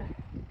വാട്ടറാക്കട്ടെ.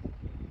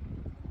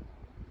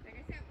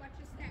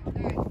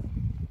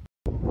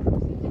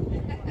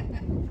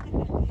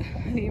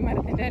 ഈ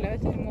മരത്തിൻ്റെ ഇല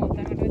വെച്ച് മുഖത്ത്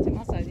അങ്ങോട്ട് വെച്ച്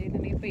മസാജ്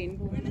ചെയ്തിട്ടുണ്ടെങ്കിൽ പെയിൻ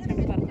പോകുമെന്ന്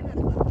വെച്ചിട്ട് പറഞ്ഞത്.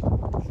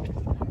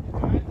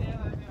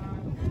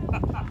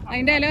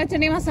 അതിൻ്റെ ഇല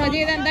വെച്ചിട്ടുണ്ടെങ്കിൽ മസാജ്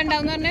ചെയ്ത് എന്താ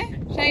ഉണ്ടാവുന്ന പറഞ്ഞേ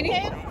ഷൈനി?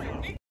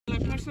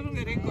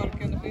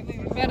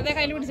 വെറുതെ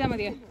കയ്യിൽ പിടിച്ചാൽ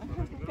മതിയോ?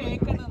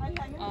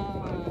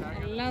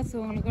 എല്ലാ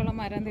അസുഖങ്ങൾക്കുള്ള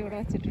മരം ഇവിടെ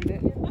വെച്ചിട്ടുണ്ട്.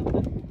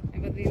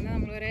 അപ്പോൾ ഇതിൽ നിന്ന്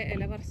നമ്മളൊരു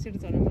ഇല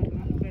പറിച്ചെടുത്തോളം പറഞ്ഞു.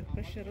 ബ്ലഡ്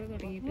പ്രഷർ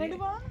തുടങ്ങിയിട്ട്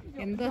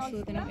എന്ത്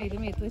അസുഖത്തിനും ഇത്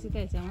മേത്ത് വെച്ച്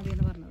തേച്ചാൽ മതി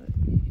എന്ന് പറഞ്ഞത്.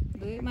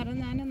 ഇത് മരം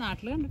ഞാൻ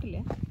നാട്ടിൽ കണ്ടിട്ടില്ല.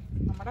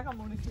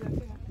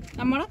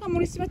 നമ്മളെ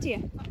കമ്മ്യൂണിസ്റ്റ് പച്ചയാ.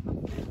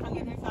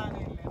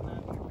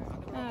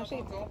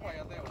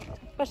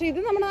 പക്ഷെ ഇത്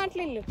നമ്മുടെ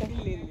നാട്ടിലില്ല കേട്ടോ.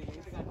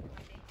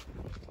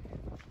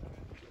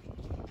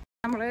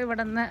 നമ്മൾ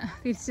ഇവിടെ നിന്ന്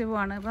തിരിച്ചു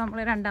പോവാണ്. അപ്പോൾ നമ്മൾ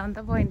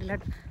രണ്ടാമത്തെ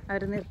പോയിന്റിലാണ്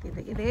അവർ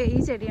നിർത്തിയത്. ഈ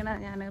ചെടിയാണ്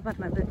ഞാൻ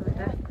പറഞ്ഞത്,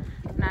 ഇവരുടെ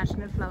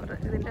നാഷണൽ ഫ്ലവർ.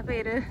 ഇതിൻ്റെ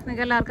പേര്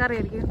നിങ്ങൾക്ക് എല്ലാവർക്കും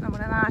അറിയായിരിക്കും.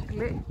 നമ്മുടെ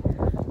നാട്ടിൽ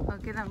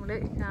ഒക്കെ നമ്മൾ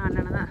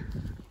കാണണതാണ്.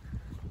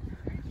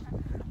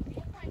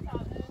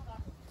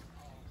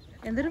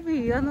 എന്തൊരു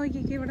വ്യൂ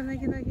നോക്കിക്ക് ഇവിടെ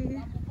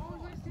നോക്കിക്ക്.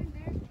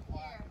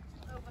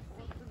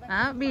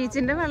 ആ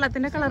ബീച്ചിൻ്റെ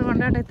വെള്ളത്തിൻ്റെ കളർ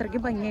കൊണ്ടാണ് ഇത്രയ്ക്ക്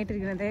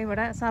ഭംഗിയായിട്ടിരിക്കുന്നത്.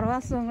 ഇവിടെ സർവ്വ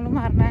അസുഖങ്ങളും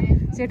മാറുന്ന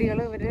ചെടികൾ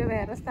ഇവർ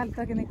വേറെ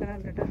സ്ഥലത്തൊക്കെ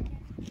നിൽക്കുന്നുണ്ട് കേട്ടോ.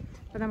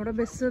 അപ്പോൾ നമ്മുടെ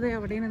ബസ് ഇത്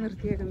എവിടെയാണ്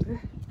നിർത്തിയേക്കുന്നത്.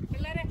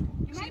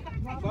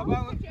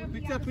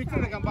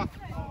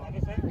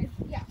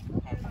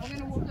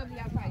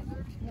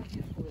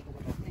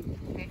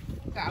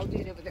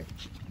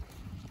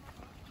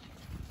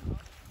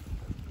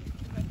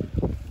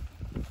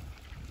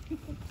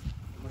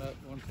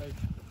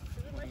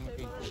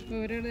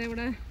 ഇവരുടെ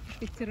ഇവിടെ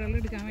പിക്ചറുകൾ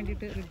എടുക്കാൻ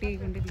വേണ്ടിയിട്ട് റെഡി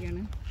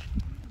ആയിക്കൊണ്ടിരിക്കുകയാണ്.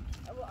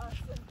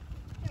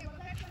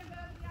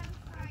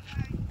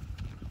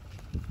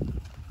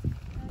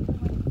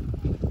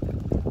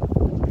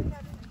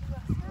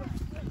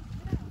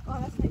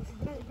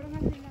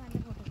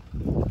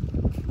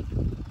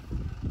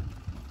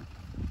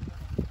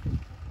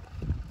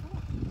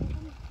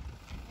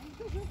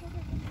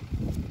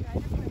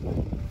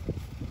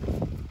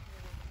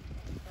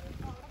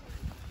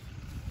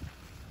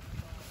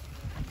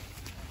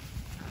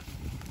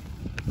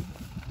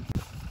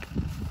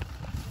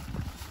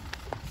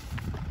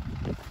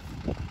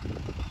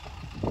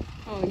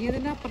 ഇനി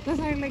ഇതിൻ്റെ അപ്പുറത്തെ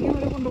സൈഡിലേക്ക്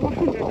അവർ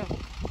കൊണ്ടുപോകുന്നുണ്ട് കേട്ടോ.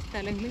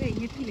 സ്ഥലങ്ങൾ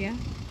കഴിഞ്ഞിട്ടില്ല.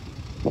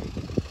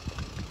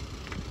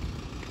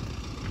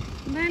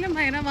 എന്തായാലും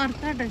ഭയങ്കര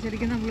വാർത്താട്ടോ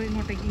ശരിക്കും നമ്മൾ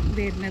ഇങ്ങോട്ടേക്ക്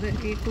വരുന്നത്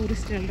ഈ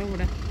ടൂറിസ്റ്റുകളുടെ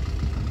കൂടെ.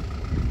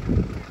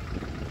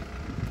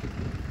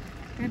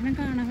 കാരണം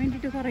കാണാൻ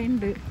വേണ്ടിയിട്ട് കുറേ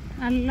ഉണ്ട്.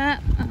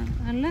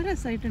 നല്ല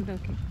രസമായിട്ടുണ്ട്.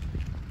 ഓക്കെ,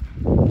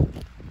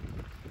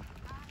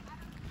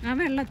 ആ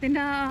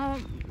വെള്ളത്തിൻ്റെ ആ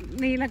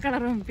നീല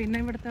കളറും പിന്നെ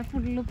ഇവിടുത്തെ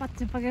ഫുള്ള്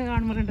പച്ചപ്പൊക്കെ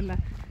കാണുമ്പോഴുണ്ടല്ലോ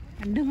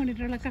രണ്ടും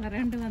കൊണ്ടിട്ടുള്ള കളർ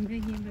കണ്ട് വന്നു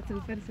കഴിയുമ്പോൾ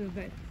സൂപ്പർ.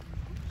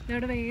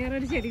 ഇവിടെ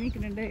വേറൊരു ചെടി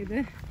നിൽക്കുന്നുണ്ട്. ഇത്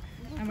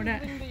നമ്മുടെ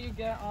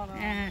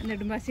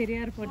നെടുമ്പാശ്ശേരി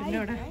എയർപോർട്ടിൻ്റെ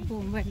അവിടെ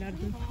പോകുമ്പോൾ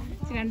എല്ലായിടത്തും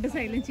രണ്ട്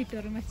സൈഡിലും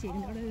ചുറ്റോറും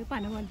വച്ചിരിക്കുന്നു. ഇവിടെ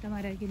പന പോലത്തെ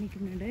മരമാക്കി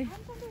നിൽക്കുന്നുണ്ട്.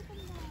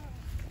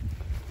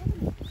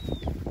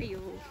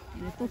 അയ്യോ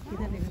ഇത് തൊപ്പി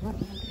തന്നെ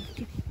പറഞ്ഞു.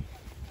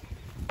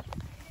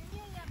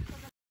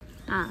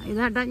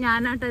 ഇതാട്ടോ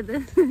ഞാനാട്ടോ ഇത്.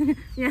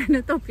 ഞാൻ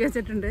തൊപ്പി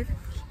വെച്ചിട്ടുണ്ട്.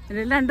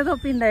 ഇതിൽ 2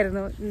 തൊപ്പി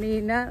ഉണ്ടായിരുന്നു.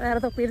 നീന വേറെ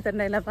തൊപ്പി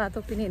എടുത്തിട്ടുണ്ടായില്ല. അപ്പോൾ ആ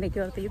തൊപ്പി നീനയ്ക്ക്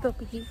ഓർത്ത്. ഈ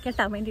തൊപ്പിക്ക്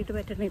കെട്ടാൻ വേണ്ടിയിട്ട്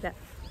പറ്റണില്ല.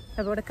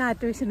 അപ്പോൾ ഇവിടെ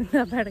കാറ്റ് വെച്ചിട്ടുണ്ട്.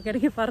 അപ്പോൾ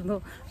ഇടയ്ക്കിടയ്ക്ക് പറന്നു.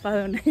 അപ്പോൾ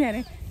അതുകൊണ്ട് ഞാൻ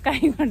കൈ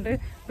കൊണ്ട്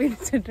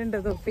പിടിച്ചിട്ടുണ്ട്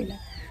തൊപ്പിനെ.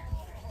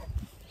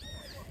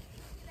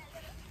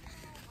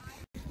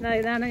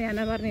 ഇതാണ് ഞാൻ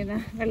പറഞ്ഞിരുന്ന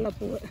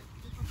വെള്ളപ്പൂവ്.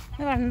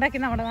 ഇത് പണ്ടൊക്കെ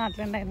നമ്മുടെ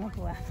നാട്ടിലുണ്ടായിരുന്ന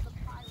പൂവാ.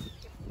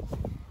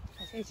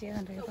 ചേച്ചി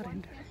ഏതാണ്ടൊക്കെ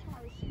പറയുന്നുണ്ട്.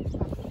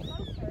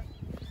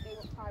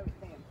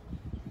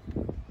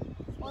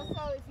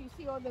 Also, if you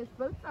see all those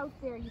boats out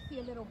there, you see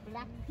a little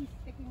black piece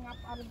sticking up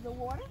out of the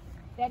water.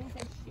 That is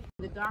a ship.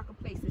 The darker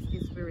places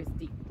is where it's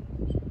deep.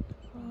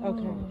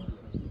 Okay.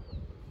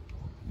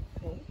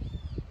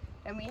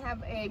 And we have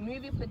a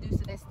movie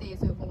producer that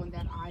stays over on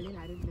that island.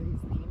 I don't know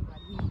his name,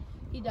 but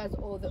he does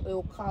all the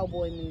old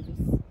cowboy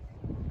movies.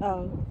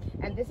 Oh.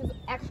 And this is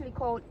actually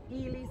called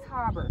Ely's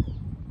Harbor.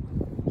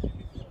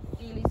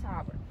 Ely's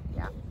Harbor.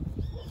 Yeah.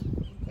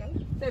 Okay.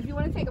 So if you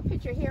want to take a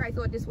picture here, I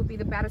thought this would be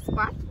the better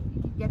spot.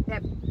 Get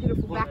that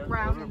beautiful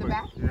background in the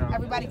back.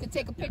 Everybody could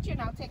take a picture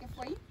and I'll take it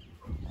for you.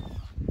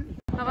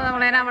 അപ്പോൾ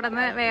നമ്മളതിനെ അവിടെ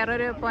നിന്ന്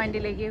വേറൊരു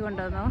പോയിന്റിലേക്ക്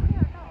കൊണ്ടുവന്നു.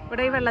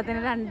 ഇവിടെ ഈ വെള്ളത്തിന്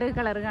 2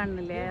 കളർ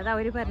കാണുന്നില്ലേ? അത്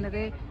അവർ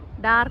പറഞ്ഞത്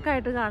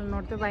ഡാർക്കായിട്ട്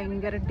കാണുന്നിടത്ത്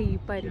ഭയങ്കര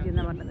ഡീപ്പായിരിക്കും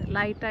എന്ന് പറഞ്ഞത്,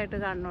 ലൈറ്റായിട്ട്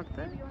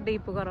കാണുന്നിടത്ത്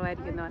ഡീപ്പ്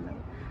കുറവായിരിക്കും എന്ന് പറഞ്ഞത്.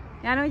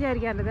 ഞാൻ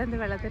വിചാരിക്കാറുണ്ട് എന്ത്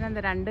വെള്ളത്തിന്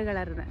എന്താ 2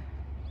 കളറിന്.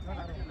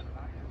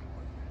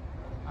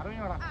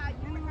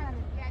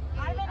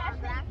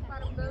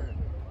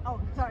 Oh,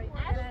 sorry.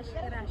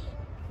 Garage.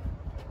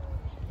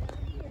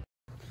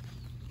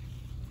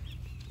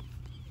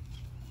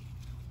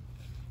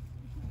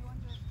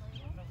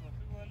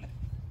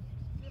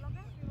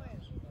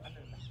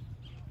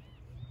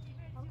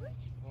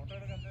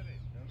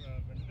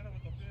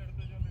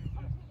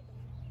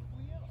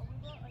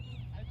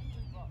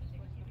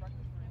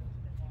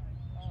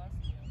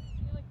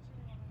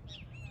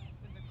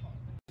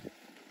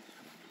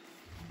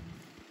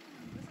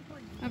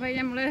 അപ്പോൾ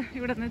നമ്മൾ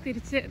ഇവിടെ നിന്ന്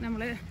തിരിച്ച്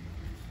നമ്മൾ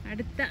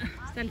അടുത്ത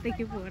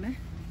സ്ഥലത്തേക്ക് പോവാണ്.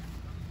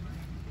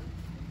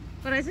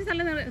 കുറേശ്ശെ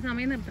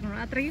സമയം നിർത്തണുള്ളൂ,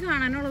 അത്രയ്ക്ക്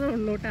കാണാനുള്ളതേ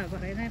ഉള്ളൂ കേട്ടോ.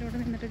 കുറേ നേരം ഇവിടെ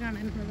നിന്നിട്ട്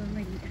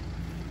കാണാനുള്ളതൊന്നും ഇല്ല.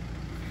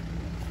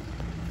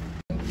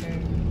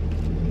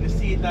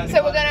 So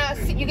we're gonna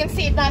see, you can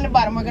see it down the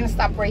bottom. We're gonna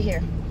stop right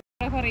here.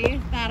 കുറേ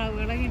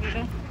താറാവുകളൊക്കെ ഉണ്ട്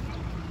കേട്ടോ.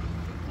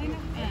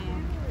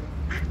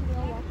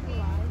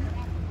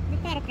 ഇത്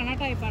പറക്കണ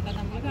ടൈപ്പാട്ടോ.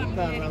 നമ്മൾ കാണുമ്പോൾ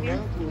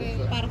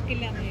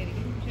പറക്കില്ല എന്ന്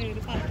വിചാരിക്കും, പക്ഷേ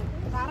ഇത് പറക്കും.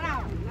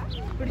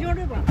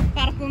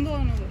 പറക്കും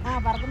തോന്നുന്നത്.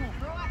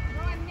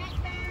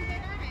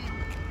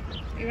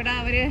 ഇവിടെ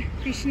അവര്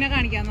ഫിഷിനെ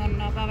കാണിക്കാന്ന്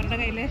പറഞ്ഞു. അപ്പൊ അവരുടെ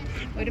കയ്യില്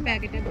ഒരു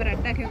പാക്കറ്റ്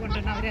ബ്രെഡൊക്കെ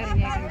കൊണ്ടാണ് അവർ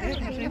ഇറങ്ങിയേക്കുന്നത്.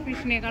 പക്ഷെ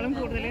ഫിഷിനേക്കാളും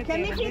കൂടുതൽ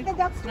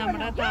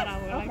നമ്മുടെ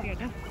താറാവുകളൊക്കെ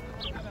കേട്ടോ.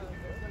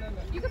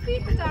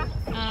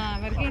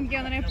 അവർക്ക് എനിക്ക്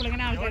തോന്നുന്നു എപ്പോഴും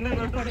ഇങ്ങനെ ആൾക്കാർ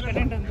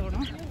കൊടുക്കലുണ്ടെന്ന്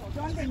തോന്നുന്നു.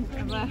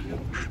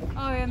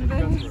 അപ്പൊ എന്ത്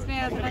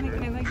സ്നേഹത്തിലാണ്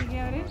നിൽക്കണേന്ന്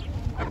നോക്കിയാൽ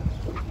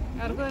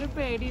അവർക്ക് ഒരു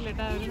പേടിയില്ല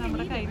കേട്ടോ. അവര്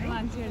നമ്മുടെ കയ്യിൽ നിന്ന്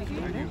വാങ്ങിച്ച്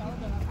കഴിക്കുന്നുണ്ട്.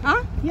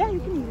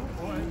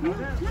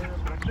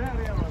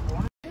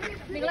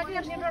 നിങ്ങളൊക്കെ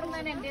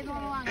എറിഞ്ഞിട്ടുണ്ടെന്ന് എന്റെ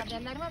വാങ്ങാത്ത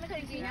എല്ലാവരും വന്ന്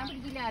കഴിച്ചു. ഞാൻ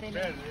പിടിക്കില്ല ആരെയും.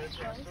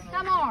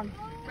 Come on.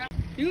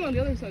 You go on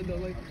the other side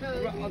though, like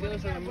on the other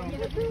side of the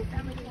mountain.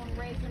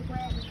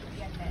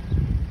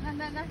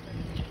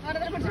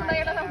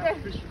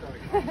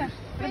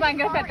 ഇത്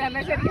ഭയങ്കര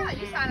സെറ്റല്ലേ ശരിക്കും?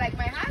 You sound like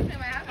my husband.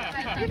 My husband's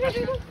like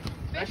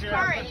fish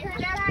curry. You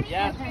heard that, honey?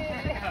 Yeah.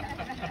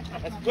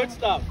 That's good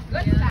stuff.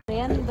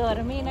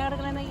 എന്തോരം മീനാ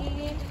കിടക്കണ.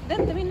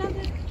 ഇതെന്ത്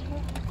മീനാത്?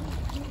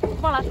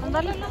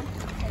 വളർത്തുന്നതല്ലല്ലോ.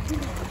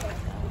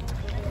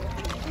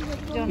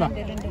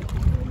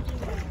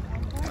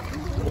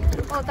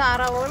 ഓ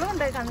താറാവുകളും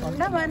ഉണ്ട്.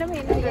 കണ്ടമാനം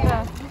മീനുണ്ട് കേട്ടോ.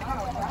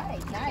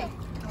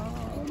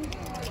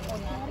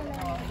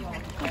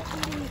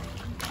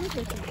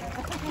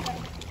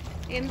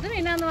 എന്ത്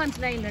മീനാന്ന്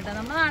മനസ്സിലായില്ല കേട്ടോ.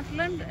 നമ്മുടെ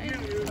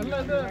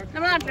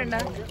നാട്ടിലുണ്ട്.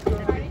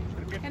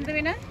 എന്ത്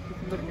മീന?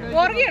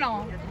 പോർഗിയാണോ?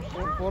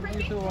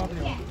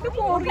 ഇത്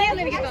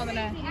പോർഗിയാന്ന് എനിക്ക്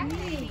തോന്നണേ.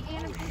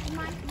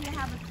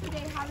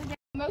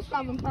 Most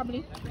of them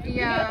probably.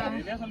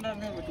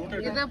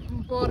 ഇത്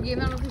പോർഗി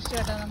എന്നുള്ള ഫിഷ്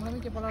കേട്ടോ. നമ്മൾ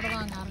മിക്കപ്പോഴും അവിടെ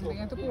വാങ്ങാറുണ്ട്.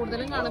 ഇതിനകത്ത്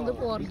കൂടുതലും കാണുന്നത്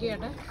പോർഗി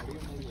ആട്ടെ.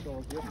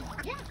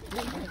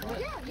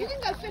 You can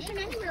go fishing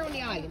anywhere on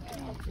the island.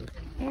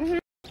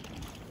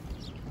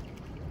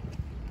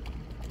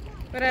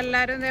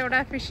 ഇവരെല്ലാരും ഇവിടെ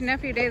ഫിഷിനെ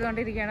ഫീഡ്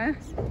ചെയ്തോണ്ടിരിക്കാണ്.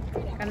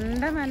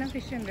 കണ്ടമാനം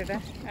ഫിഷ് ഉണ്ട് കേട്ടോ.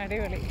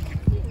 അടിപൊളി.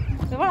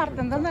 ഇത്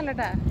വളർത്തുന്നതൊന്നല്ല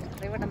കേട്ടാ.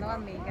 ഇത് ഇവിടെ നിന്ന്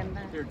വന്നിരിക്കണ്ട.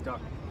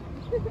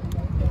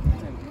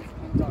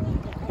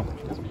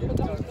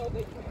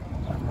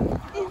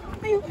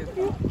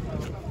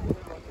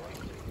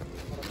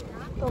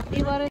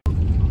 ഇവിടെ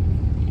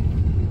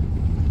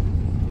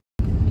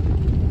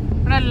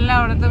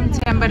എല്ലായിടത്തും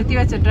ചെമ്പരത്തി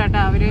വെച്ചിട്ടാട്ടോ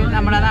അവര്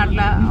നമ്മുടെ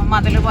നാട്ടിലെ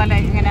മതില് പോലെ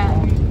ഇങ്ങനെ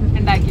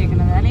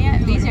ഉണ്ടാക്കിയേക്കുന്നത്. അല്ലെങ്കിൽ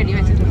ഈ ചെടി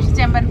വെച്ചിട്ട്, പക്ഷെ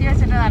ചെമ്പരത്തി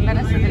വെച്ചിട്ട് നല്ല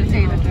രസത്തിൽ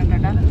ചെയ്തിട്ടുണ്ട്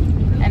കേട്ടോ.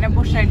 അതിനെ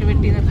ബുഷായിട്ട്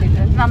വെട്ടി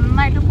നിർത്തിയിട്ട്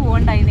നന്നായിട്ട്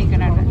പൂവുണ്ടായി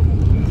നിൽക്കണുണ്ട്.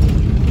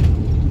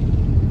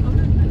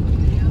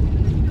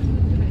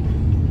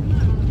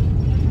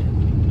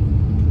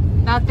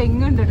 ആ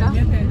തെങ്ങുണ്ട് കേട്ടോ.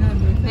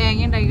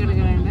 തേങ്ങ ഉണ്ടാക്കി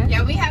എടുക്കണുണ്ട്.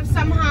 Yeah, we have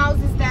some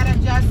houses that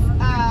are just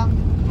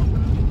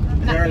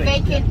not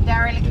vacant,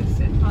 derelict.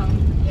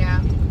 Yeah.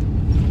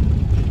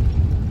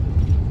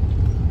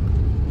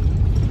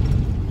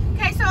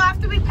 Okay, so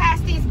after we pass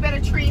these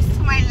better trees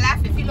to my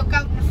left, if you look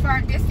out in the far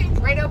distance,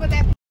 right over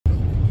there.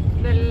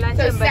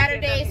 So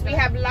Saturdays we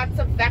have lots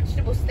of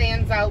vegetable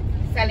stands out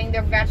selling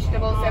their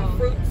vegetables and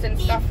fruits and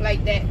stuff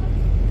like that.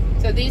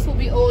 So these will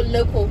be all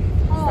local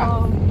stuff.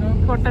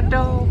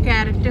 Potato,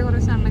 carrot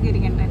കുറച്ച് സാധനങ്ങളൊക്കെ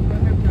ഇരിക്കണ്ടേ.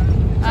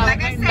 So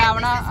like I said, this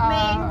is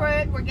main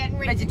road. We're getting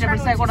ready to turn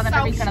vegetables onto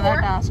South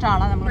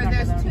Shore, where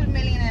there's 2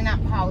 million and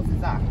up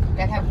houses are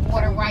that have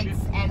water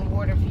rights and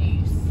water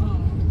views.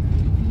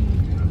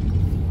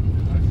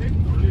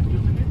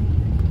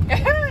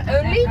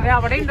 Only?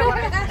 അവിടെ ഉണ്ട്.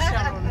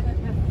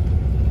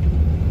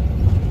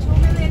 2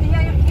 million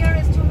here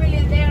is 2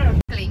 million there.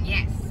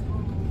 Yes.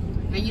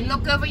 When you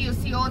look over,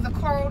 you'll see all the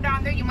coral down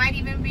there. You might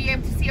even be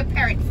able to see a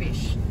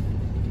parrotfish.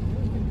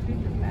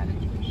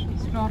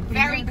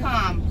 Very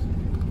calm.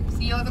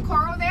 See all the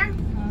coral there?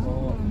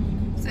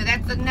 So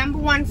that's the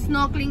 #1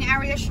 snorkeling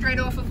area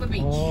straight off of the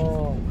beach.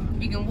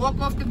 You can walk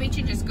off the beach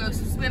and just go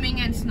swimming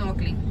and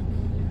snorkeling.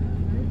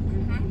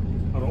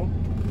 Hello?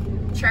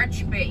 Church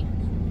Bay.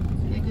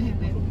 Yeah, go ahead,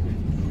 baby.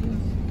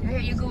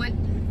 Here you go in.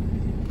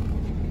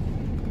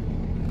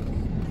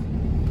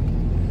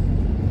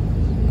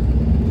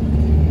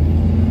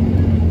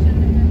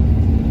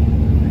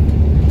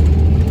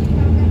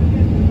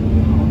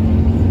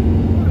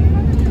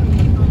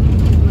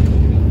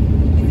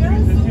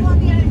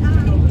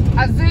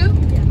 A zoo?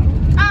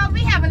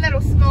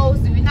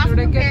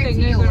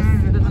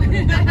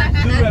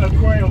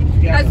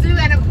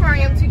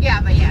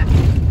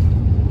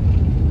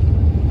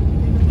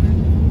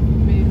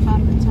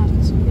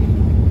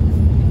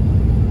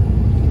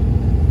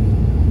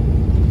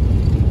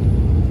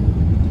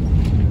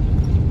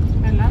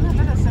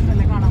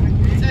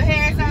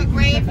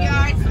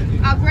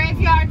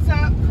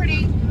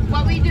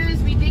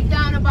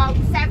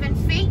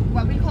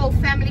 what we call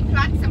family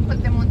plots and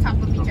put them on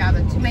top of each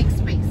other to make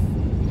space.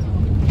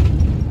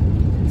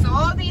 So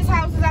all these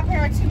houses up here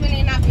are 2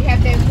 million up. You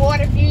have their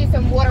water views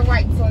and water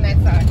rights on that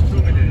side.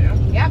 2 million, yeah?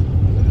 Yep.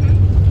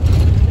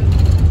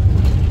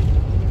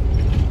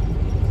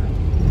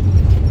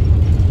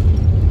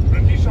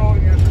 British or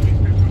here, British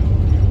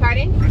people?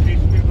 Pardon?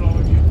 British people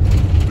over here?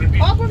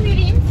 British? All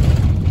Bermudians.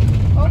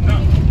 All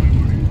Bermudians.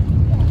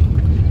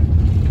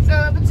 So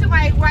over to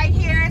my right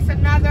here is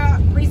another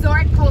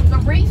resort called The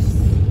Reefs.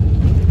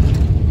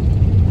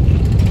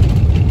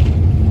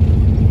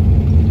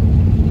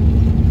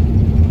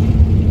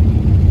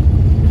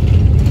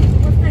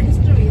 What's the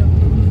history of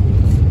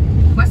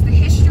Bermuda? What's the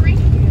history?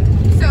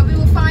 So we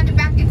will find it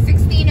back in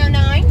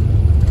 1609.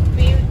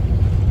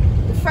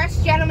 The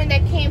first gentleman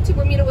that came to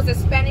Bermuda was a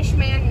Spanish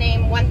man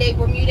named Juan de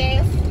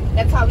Bermudez.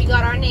 That's how we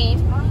got our name.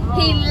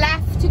 He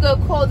left to go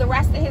call the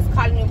rest of his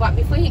colony, but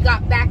before he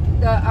got back,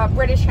 the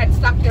British had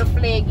stuck their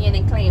flag in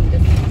and claimed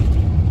it.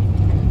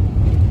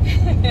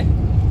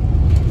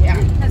 Yeah.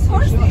 Of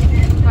course they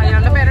did.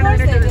 അയാളുടെ പേരാണ്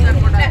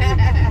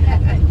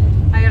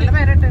അയാളുടെ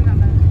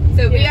പേരിട്ടുന്നുണ്ട്.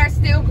 So we are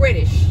still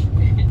British.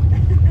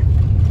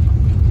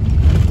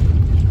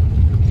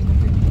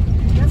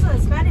 That's a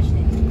Spanish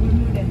name,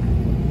 Bermuda.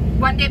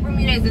 Juan de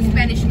Bermudez is a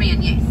Spanish man,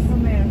 yes.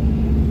 From where?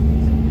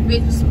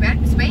 With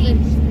Spain.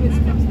 It's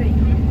from Spain.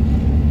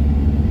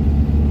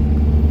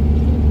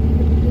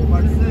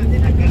 What is it?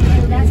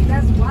 So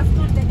that's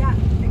Vasco da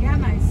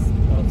Gama is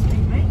from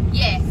Spain, right?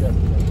 Yes.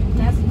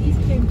 He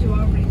came to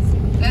our race.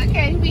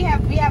 Okay, we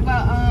have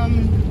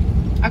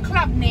a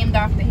club named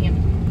after him.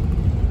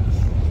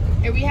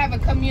 And we have a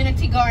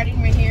community garden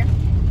right here.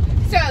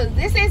 So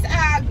this is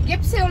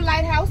Gibbs Hill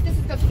Lighthouse. This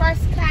is the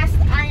first cast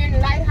iron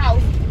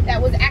lighthouse that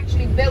was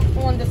actually built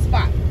on the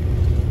spot.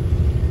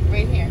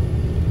 Right here.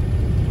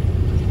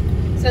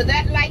 So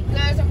that light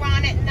goes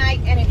around at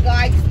night and it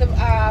guides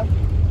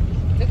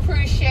the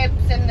cruise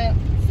ships and the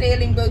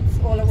sailing boats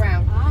all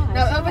around.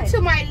 Now over to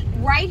my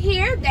right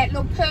here, that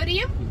little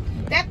podium.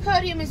 That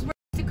podium is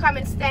ready to come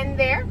and stand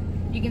there.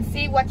 You can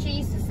see what she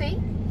used to see.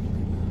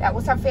 That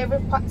was her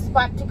favorite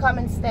spot to come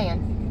and stand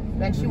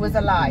when she was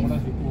alive.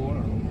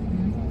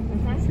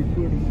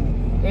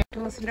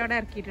 ടൂറിസ്റ്റിൻ്റെ അവിടെ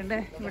ഇറക്കിയിട്ടുണ്ട്.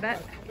 ഇവിടെ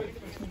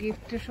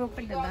gift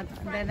ഷോപ്പുണ്ട്.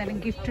 എന്തായാലും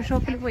gift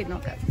ഷോപ്പിൽ പോയി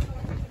നോക്കാം.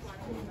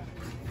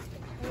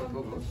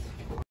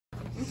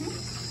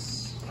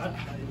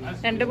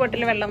 രണ്ട്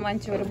ബോട്ടിൽ വെള്ളം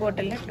വാങ്ങിച്ചു, ഒരു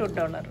ബോട്ടിലിന്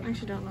 $2.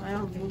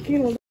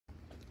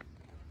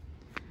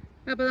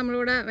 അപ്പോൾ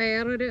നമ്മളിവിടെ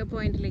വേറൊരു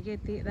പോയിന്റിലേക്ക്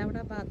എത്തി.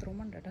 ഇതവിടെ ബാത്റൂം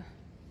ഉണ്ട് കേട്ടോ.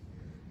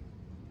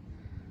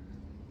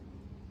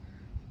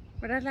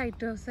 ഇവിടെ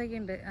ലൈറ്റ് ഹൗസ് ഒക്കെ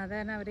ഉണ്ട്.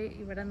 അതാണ് അവർ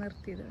ഇവിടെ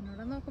നിർത്തിയത്.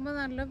 ഇവിടെ നോക്കുമ്പോൾ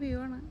നല്ല വ്യൂ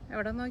ആണ്.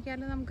 എവിടെ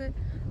നോക്കിയാലും നമുക്ക്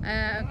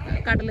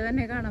കടൽ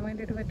തന്നെ കാണാൻ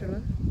വേണ്ടിയിട്ട് പറ്റുള്ളൂ.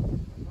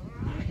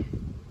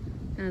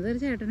 അതൊരു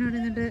ചേട്ടൻ ഇവിടെ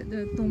നിന്നിട്ട്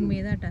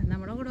തുമ്മിയതാട്ടാ.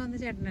 നമ്മുടെ കൂടെ വന്ന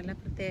ചേട്ടനല്ല,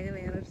 പ്രത്യേക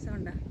വേറൊരു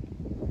സൗണ്ടാണ്.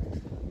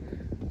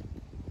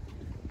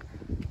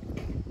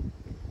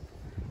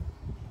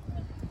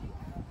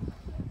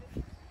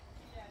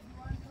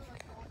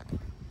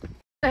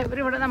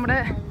 ഇവരിവിടെ നമ്മുടെ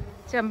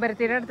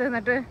ചെമ്പരത്തിയുടെ അടുത്ത്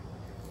നിന്നിട്ട്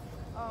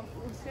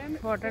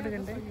photo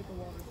എടുക്കണ്ട്.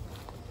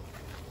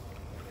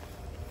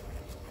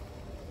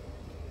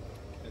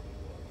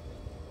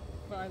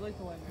 I like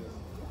the one.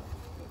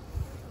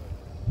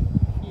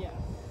 Yeah.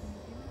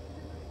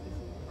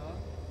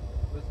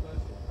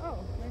 Oh,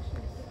 nice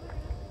shoes.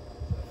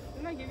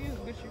 Didn't I give you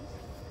good shoes?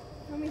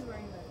 Mommy's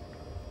wearing that.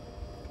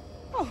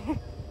 Oh.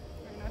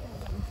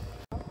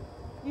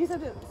 You just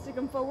have to stick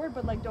them forward,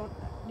 but like don't.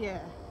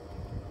 Yeah.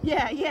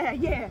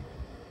 Yeah.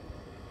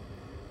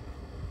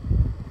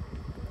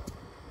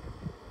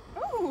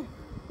 Oh.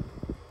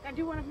 I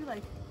do want to be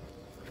like.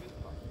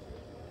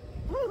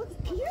 Oh, that's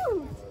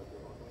cute.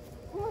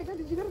 Oh my god,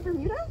 did you go to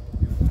Bermuda?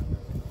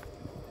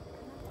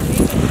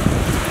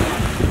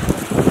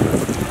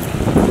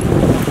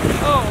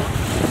 Oh.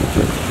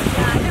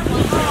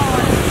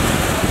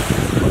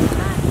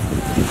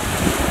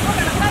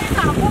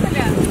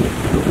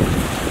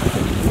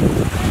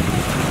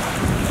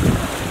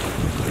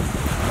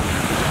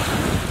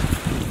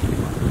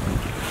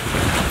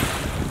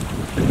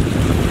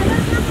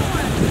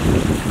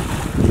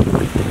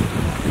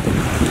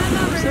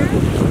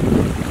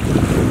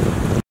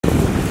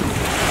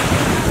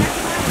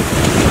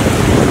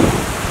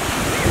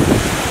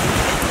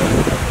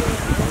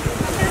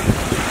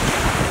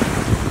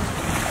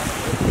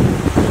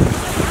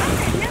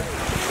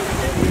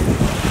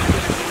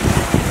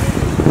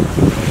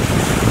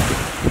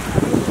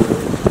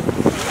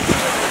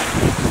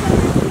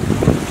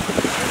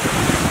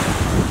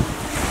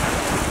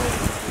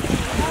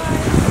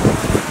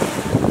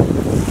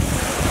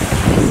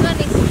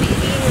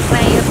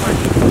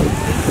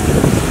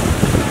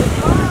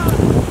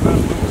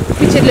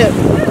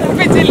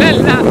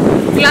 ബീച്ചിലല്ല,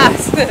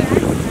 glass.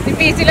 ഈ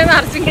ബീച്ചിൽ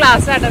നിറച്ചും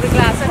glass ആട്ടോ. അത്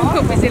glass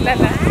ആണ്,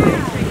 ബീച്ചിലല്ല.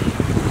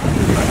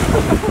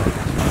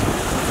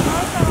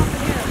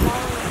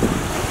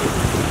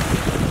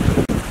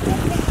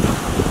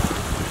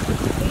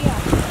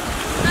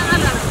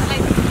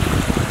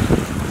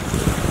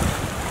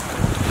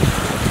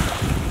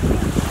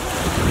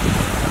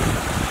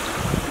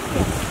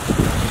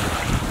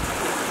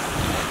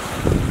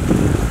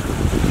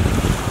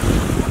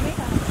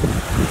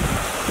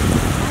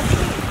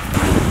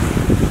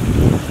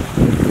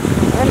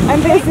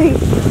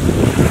 amazing.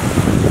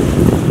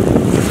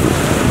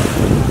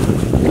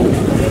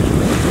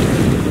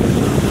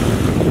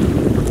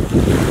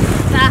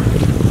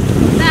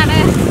 ഇതാണ്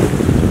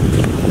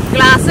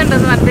glass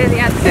ഉണ്ടെന്ന് പറഞ്ഞത്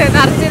അത്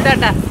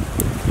നിറച്ചിട്ടാ.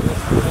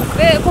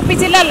 ഇത്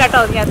കുപ്പിച്ചില്ലല്ല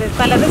കേട്ടോ. അത്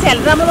പലത്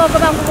ചിലത് നമ്മൾ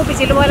നോക്കുമ്പോൾ നമുക്ക്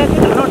കുപ്പിച്ചില് പോലെ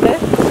കിട്ടുന്നുണ്ട്.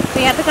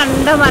 ഇതിനകത്ത്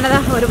കണ്ട മനത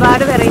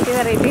ഒരുപാട് വെറൈറ്റി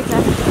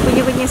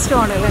കുഞ്ഞു കുഞ്ഞു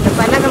സ്റ്റോണുകളുണ്ട്.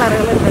 പല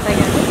കളറുകളുണ്ട് കേട്ടോ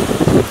ഇതിനകത്ത്.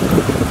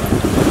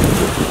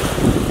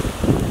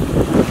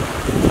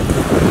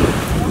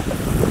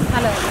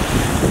 ഹലോ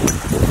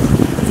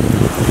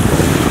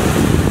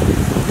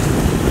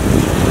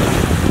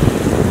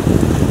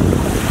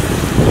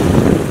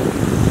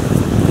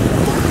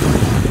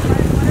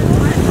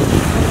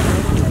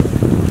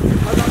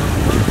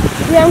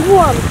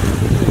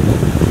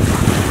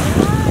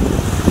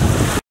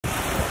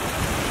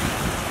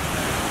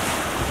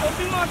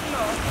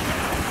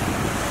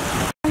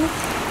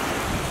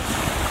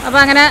അപ്പം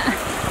അങ്ങനെ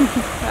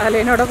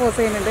അലീനോടെ പോസ്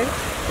ചെയ്യുന്നുണ്ട്.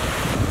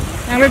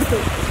 ഞങ്ങളെടുത്തു.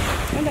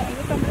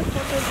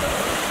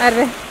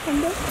 ആരുടെ?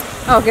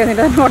 ഓക്കെ,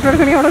 എന്നിട്ട് ഫോട്ടോ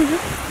എടുക്കണേ അവിടെ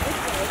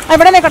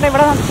ഇവിടെ നിൽക്കട്ടെ.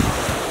 ഇവിടെ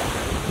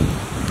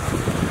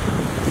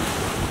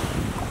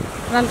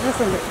നല്ല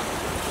ഡ്രസ്സുണ്ട്.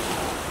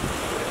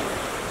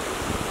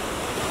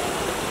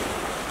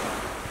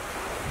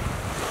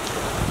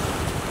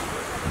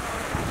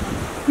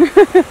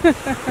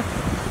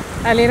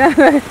 അലീന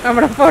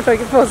നമ്മുടെ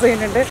ഫോട്ടോയ്ക്ക് പോസ്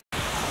ചെയ്യുന്നുണ്ട്.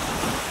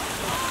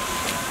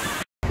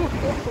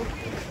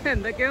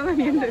 എന്തൊക്കെയോ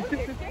നനിയുണ്ട്.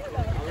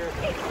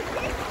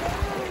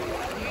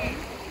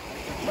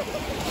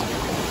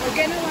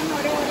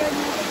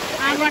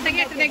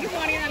 അങ്ങോട്ടേക്ക് എട്ടിലേക്ക്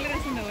പോകണമെങ്കിൽ നല്ല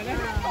രസം ഉണ്ടാവും അല്ലേ?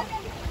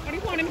 അവിടെ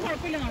പോകണമെങ്കിൽ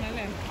കുഴപ്പമില്ലെന്നാണ്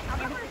അല്ലേ?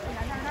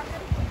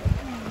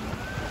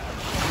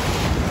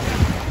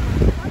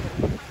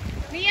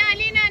 നീ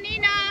അലീന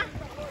നീന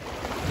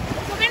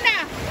സുഖണ്ട?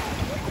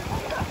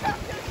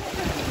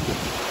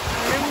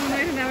 അവരെ 3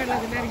 പേര് എന്താ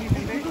വെള്ളത്തിൽ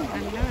ഇറങ്ങിയിട്ടുണ്ട്.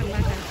 നല്ല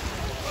വെള്ളമൊക്കെ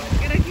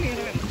ഇടയ്ക്ക്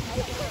കയറി വെള്ളം.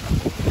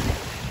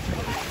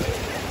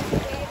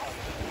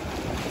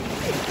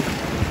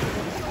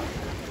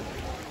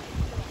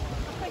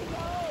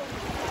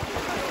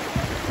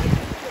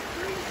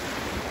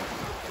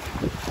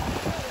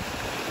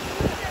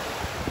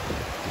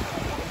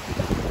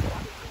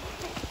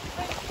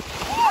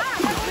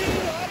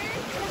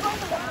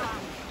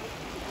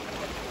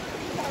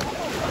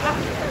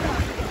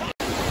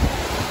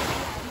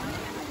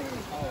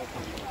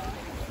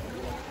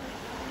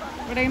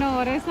 ഇവിടെ ഇങ്ങനെ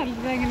ഓരോ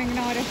സ്ഥലത്ത്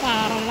ഇങ്ങനെ ഓരോ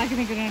പാറകളാക്കി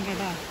നിൽക്കുന്നുണ്ട്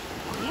കേട്ടോ.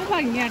 നല്ല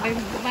ഭംഗിയാട്ടെ.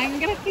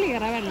 ഭയങ്കര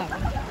ക്ലിയറാണ് വെള്ളം.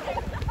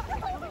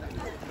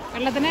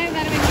 വെള്ളത്തിന്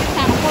എന്നാലും വലിയ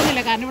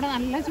തണുപ്പൊന്നുമില്ല, കാരണം ഇവിടെ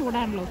നല്ല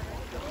ചൂടാണല്ലോ.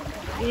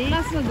 നല്ല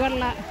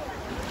സുഖമുള്ള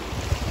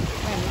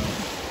വെള്ളം.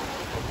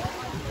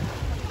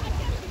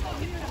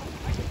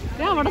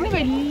 അവിടെ നിന്ന്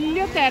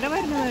വലിയ തിര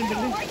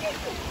വരുന്നതുണ്ടല്ലോ.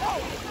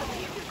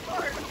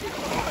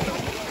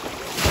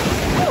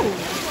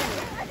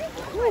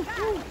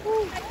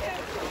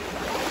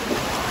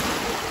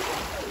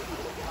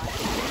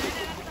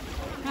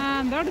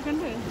 എന്തോ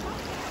എടുക്കണ്ട്.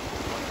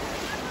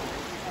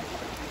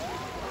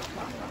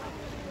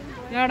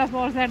 ഇവിടെ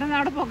ഫോഴ്സായിട്ട്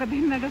അവിടെ പൊക്കത്തിൽ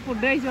നിന്നിട്ട്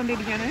ഫുഡ്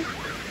കഴിച്ചുകൊണ്ടിരിക്കുകയാണ്.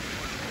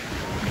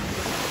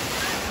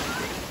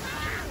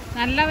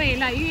 നല്ല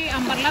വെയിലാണ്. ഈ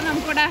അമ്പർല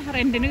നമുക്കിവിടെ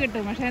റെൻറ്റിന്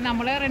കിട്ടും. പക്ഷേ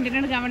നമ്മൾ റെൻറ്റിന്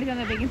എടുക്കാൻ വേണ്ടി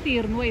ചെന്നപ്പോഴേക്കും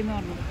തീർന്നു പോയി എന്ന്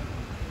പറഞ്ഞു.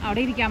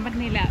 അവിടെ ഇരിക്കാൻ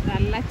പറ്റുന്നില്ല.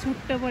 നല്ല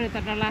ചുട്ട്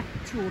പൊഴുത്തിട്ടുള്ള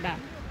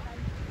ചൂടാണ്.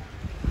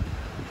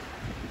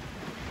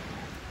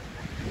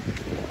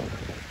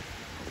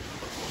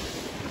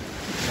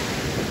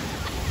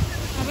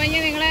 അപ്പം ഇനി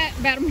നിങ്ങളെ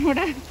ബെർമൂഡ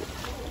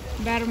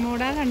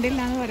കണ്ടില്ല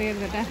എന്ന്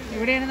പറയരുത് കേട്ടോ.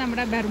 ഇവിടെയാണ്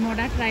നമ്മുടെ ബെർമൂഡ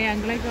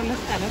ട്രയാങ്കിളൊക്കെ ഉള്ള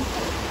സ്ഥലം.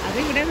 അത്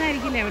ഇവിടെ ഒന്നും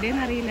ആയിരിക്കില്ല,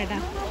 എവിടെയൊന്നും അറിയില്ല കേട്ടോ.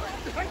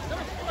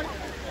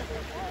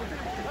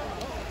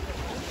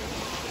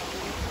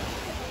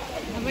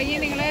 അപ്പോൾ ഇനി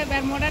നിങ്ങൾ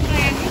ബെർമൂഡ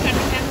ട്രയാങ്കിൾ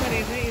കണ്ടില്ല എന്ന്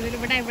പറയരുത്.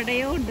 ഇതിലിവിടെ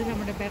എവിടെയോ ഉണ്ട്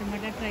നമ്മുടെ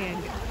ബെർമൂഡ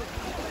ട്രയാങ്കിൾ.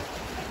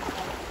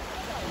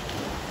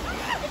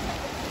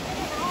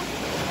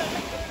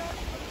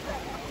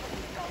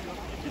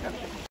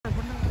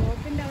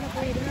 റോപ്പിൻ്റെ അവിടെ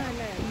പോയി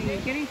ഇരുന്നതല്ലേ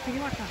നീക്കണ ഇച്ചിരി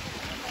വട്ടം.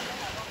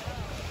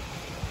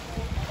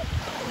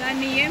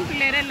 നീയും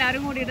പിള്ളേരും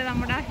എല്ലാവരും കൂടിയിട്ട്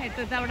നമ്മുടെ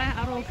എത്തത്ത് അവിടെ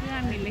ആ റോക്ക്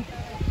കാണുന്നില്ലേ,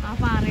 ആ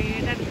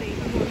പാറയുടെ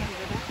അടുത്തേക്ക്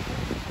പോകുന്നുണ്ട്.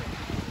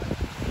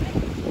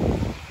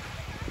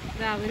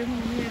 ഇത് അവർ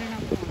 3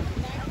 പേരാണ് പോകുന്നത്.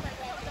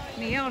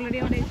 നീ ഓൾറെഡി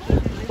അവിടെ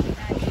എത്തിയിട്ടുണ്ട്.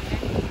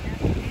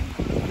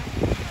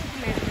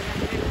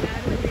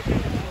 എല്ലാവരും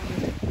കൂടിയിട്ടാണ്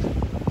പോകുന്നത്.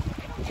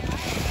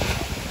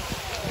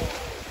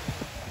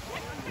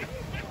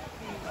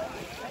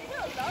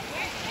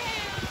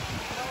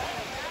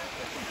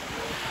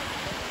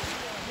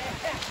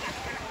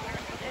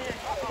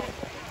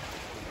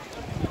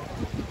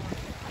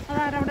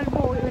 അതാരവിടെ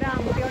പോയി ഒരു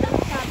ആൺകുട്ടിയോടെ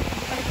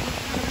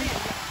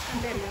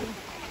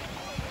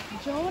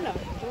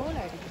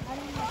ജോലായിരിക്കും.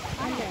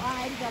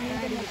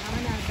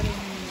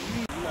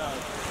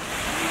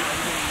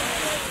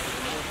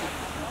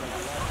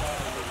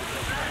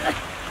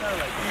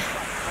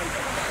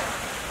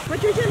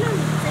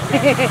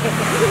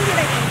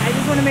 I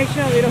just want to make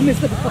sure we don't miss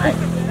the flight.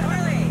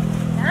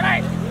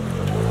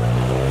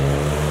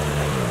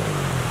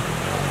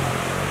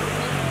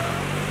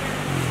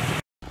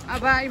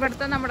 അപ്പോൾ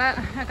ഇവിടുത്തെ നമ്മുടെ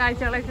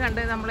കാഴ്ചകളൊക്കെ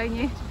കണ്ട് നമ്മൾ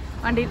ഇനി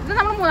വണ്ടിയിൽ ഇത്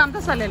നമ്മൾ 3ാമത്തെ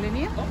സ്ഥലമല്ലേ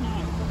ഇനി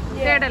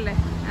തേർഡല്ലേ?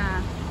 ആ,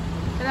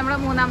 നമ്മൾ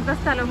മൂന്നാമത്തെ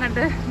സ്ഥലവും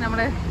കണ്ട് നമ്മൾ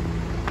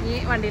ഈ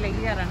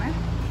വണ്ടിയിലേക്ക് കയറാണ്.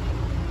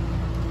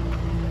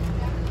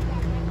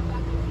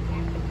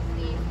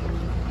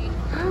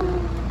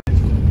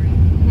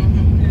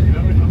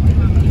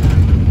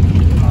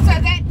 So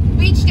that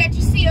beach that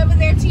you see over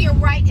there to your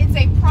right, it's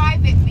a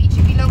private beach.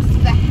 It belongs to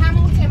the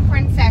Hamilton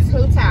Princess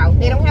Hotel.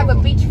 They don't have a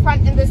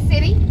beachfront in the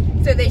city,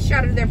 so they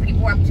shuttle their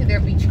people up to their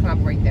beach club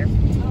right there.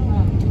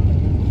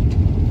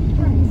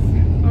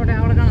 അവിടെ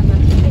കാണുന്നത്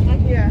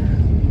Yeah.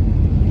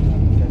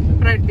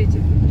 Red beach.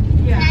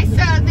 Okay,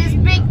 so this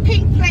big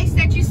pink place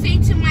that you see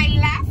to my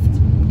left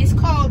is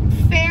called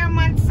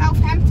Fairmont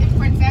Southampton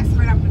Princess,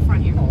 right up in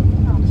front here.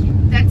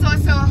 That's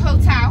also a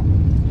hotel.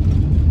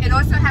 It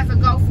also has a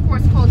golf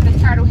course called the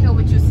Turtle Hill,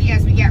 which you'll see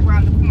as we get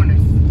around the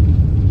corners.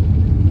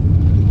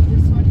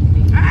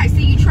 I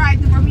see you tried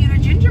the Bermuda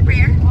ginger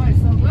beer. Oh,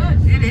 it's so good.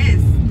 It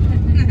is.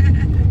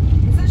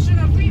 It's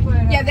sugar free, but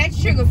Yeah, that's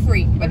sugar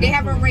free, but they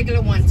have a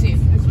regular one too.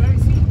 it's very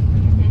sweet.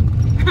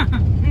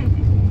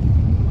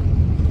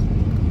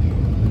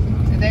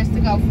 So there's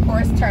the golf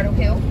course, Turtle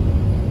Hill.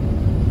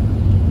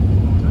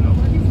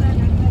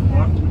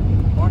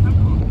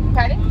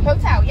 Pardon?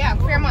 Hotel, yeah,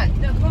 Fairmont.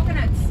 The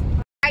coconuts.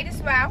 Right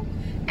as well.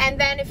 And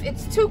then if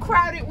it's too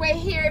crowded way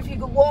here, if you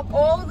could walk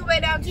all the way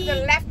down to the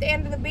left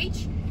end of the beach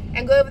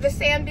and go over the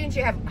sand dunes,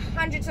 you have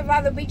hundreds of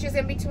other beaches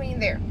in between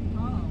there.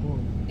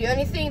 The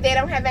only thing, they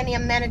don't have any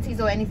amenities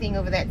or anything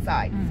over that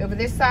side. So over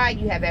this side,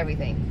 you have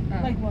everything.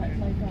 Like what?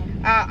 Like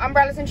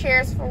Umbrellas and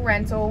chairs for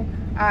rental.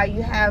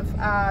 You have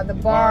the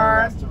bar,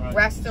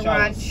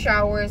 restaurant,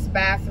 showers,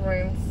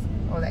 bathrooms,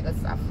 all that good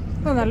stuff.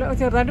 നല്ല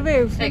ചെറുതായിട്ട്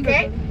waves.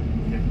 Okay?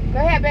 Go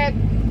ahead, babe.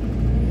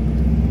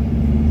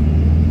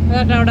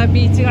 അതാണ് അവിടെ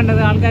beach കണ്ടത്,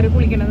 ആൾക്കാർ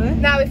കുളിക്കണത്.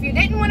 Now, if you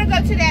didn't want to go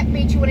to that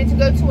beach, you wanted to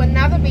go to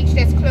another beach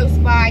that's close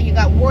by, you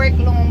got Warwick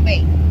Long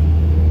Bay.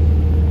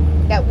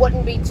 That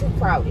wouldn't be too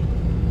crowded,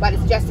 but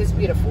it's just as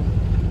beautiful.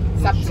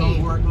 It's up to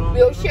you.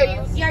 We'll show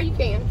you. Yeah, you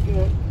can. If you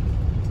want.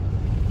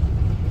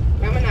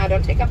 Remember now,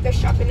 don't take up the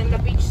shopping in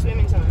the beach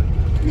swimming time.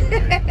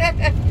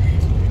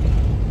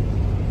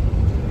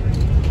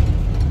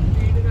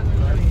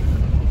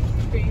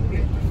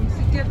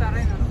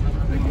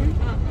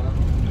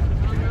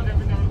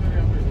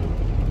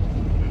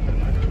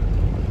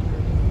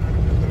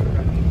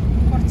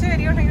 കുറച്ച്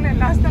area ഉണ്ടെങ്കിൽ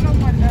എല്ലാ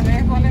സ്ഥലവും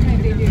അതേപോലെ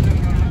maintain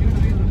ചെയ്തിട്ടുണ്ട്.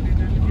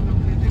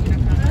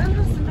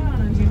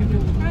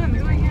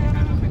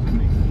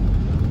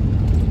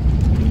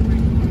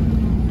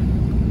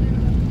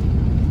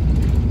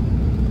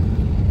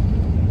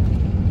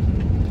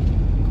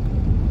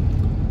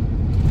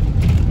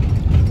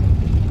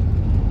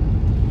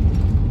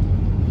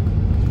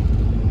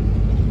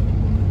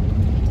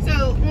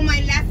 So on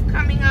my left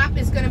coming up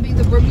is going to be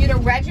the Bermuda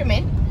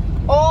Regiment.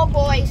 All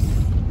boys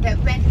that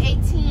went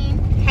 18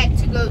 had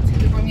to go to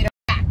the Bermuda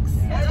Backs.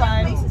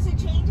 places to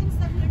change and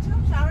stuff here too?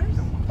 Showers?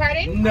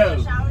 Pardon? No,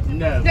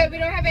 no. No, we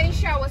don't have any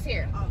showers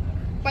here.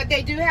 But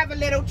they do have a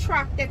little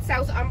truck that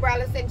sells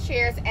umbrellas and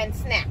chairs and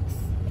snacks.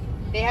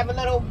 They have a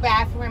little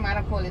bathroom. I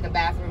don't call it a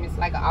bathroom. It's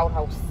like an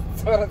outhouse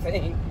sort of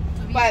thing.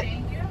 But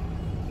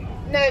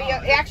no,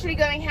 you're actually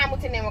going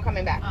Hamilton, then we're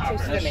coming back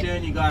to swimming.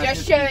 showing you guys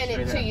Just the showing beach it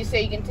right to now. you so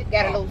you can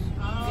get a little view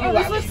Oh,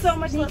 this of was it. so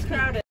much less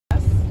crowded.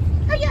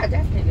 Oh yeah,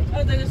 definitely.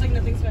 Oh, there's like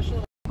nothing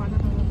special.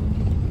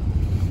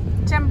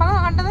 ചെമ്പക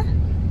കണ്ടത്?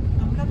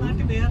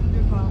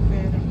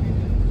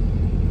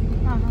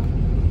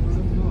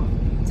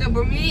 So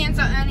Bermudians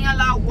are only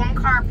allowed one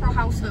car per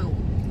household.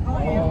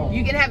 Oh.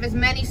 You can have as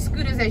many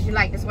scooters as you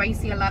like. That's why you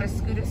see a lot of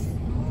scooters.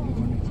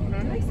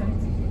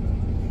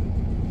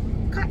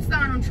 Cuts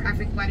down on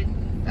traffic, but it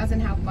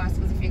doesn't help us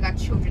because if you got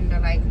children,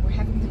 they're like, "We're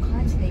having the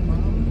car today,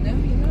 Mom." No,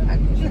 you're not.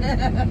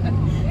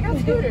 They got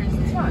scooters.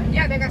 It's fine.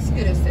 Yeah, they got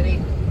scooters today.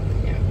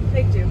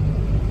 They do.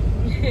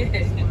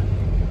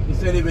 He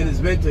said even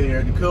it's winter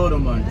here, the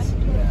colder months.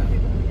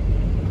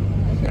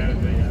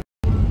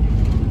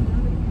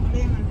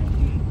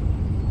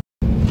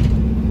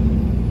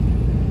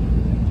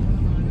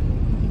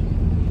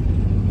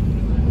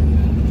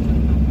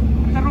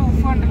 Roof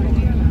കണ്ടല്ലോ.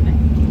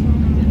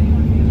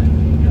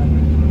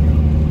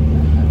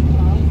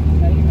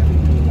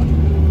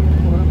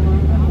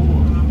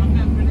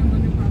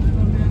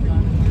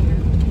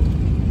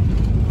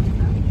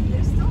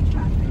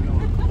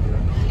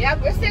 Yeah,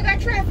 we still got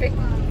traffic.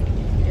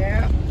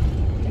 Yeah.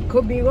 It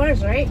could be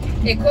worse, right?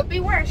 It could be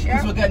worse, yeah.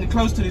 Because we're getting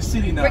close to the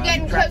city now. We're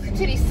getting Traffic. closer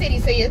to the city,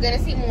 so you're gonna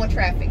see more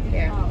traffic.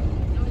 Yeah.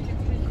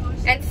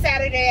 And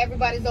Saturday,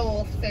 everybody's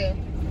off, so. Saturday.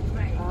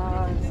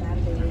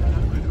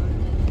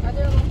 Are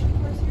there electric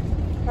cars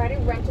here?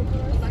 Pardon? Rental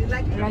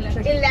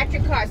cars?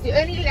 Electric cars. The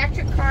only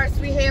electric cars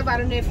we have, I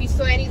don't know if you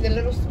saw any, the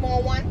little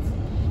small ones,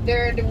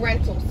 they're the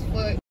rentals.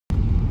 For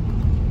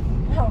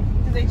Oh,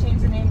 did they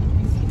change the name?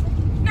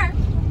 no,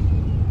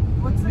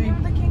 What's the name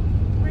of the king?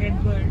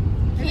 Edward.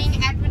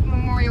 King Edward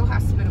Memorial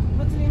Hospital.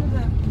 What's the name of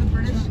the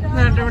British guy?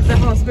 എന്നിട്ട് ഇവിടുത്തെ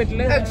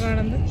hospital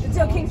കാണുന്നത്. It's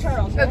King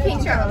Charles. Oh, King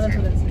Charles. That's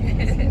what it's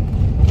named.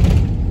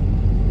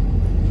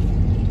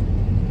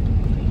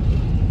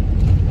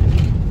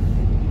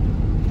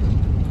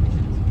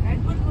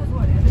 Edward was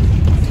what?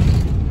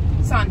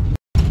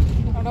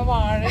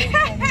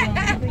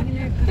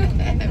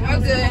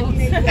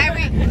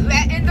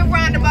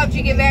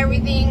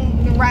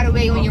 the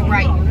way on your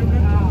right.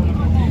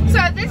 So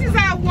this is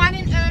our one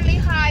and only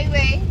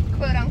highway,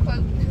 quote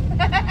unquote.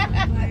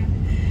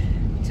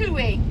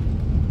 Two-way.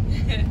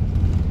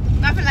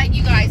 Nothing like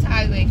you guys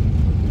highway.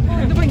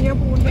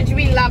 Which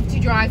we love to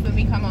drive when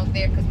we come out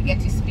there because we get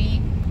to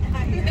speed.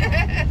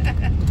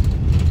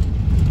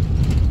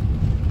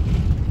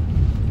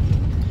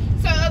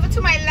 So over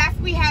to my left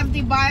we have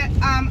the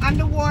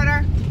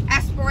underwater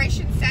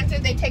aspiration center.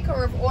 They take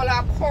care of all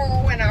our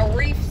coral and our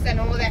reefs and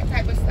all that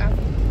type of stuff.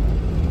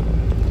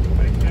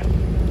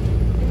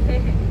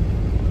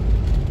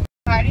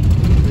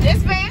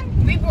 This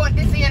van, we brought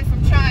this in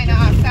from China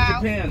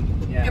ourselves. Japan.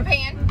 Yeah.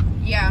 Japan?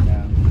 Yeah.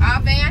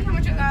 Our van, how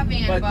much is our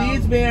van? But about?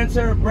 these vans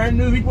are brand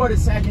new. We bought it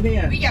second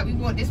hand. We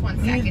bought this one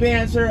second. These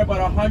vans are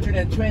about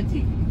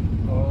 120.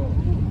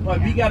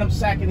 But we got them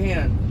second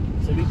hand.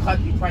 So we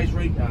cut the price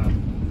rate down.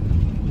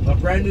 But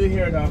brand new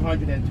here at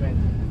 120.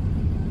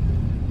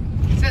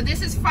 So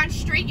this is Front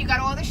Street. You got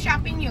all the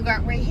shopping. You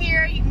got right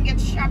here. You can get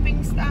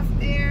shopping stuff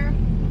there.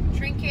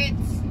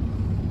 Trinkets.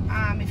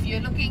 If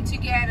you're looking to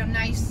get a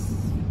nice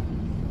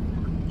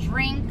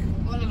drink,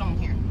 all along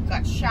here.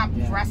 Got shops,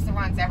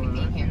 restaurants,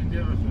 everything here.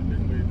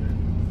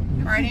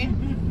 Pardon?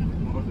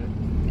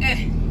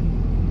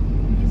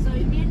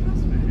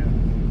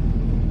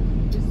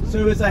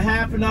 So it's a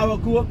half an hour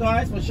go,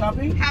 guys, for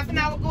shopping? Half an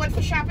hour going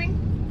for shopping?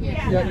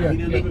 Yeah. We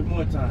need a little bit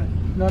more time.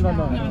 No.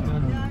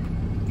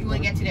 You want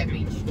to get to that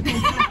beach.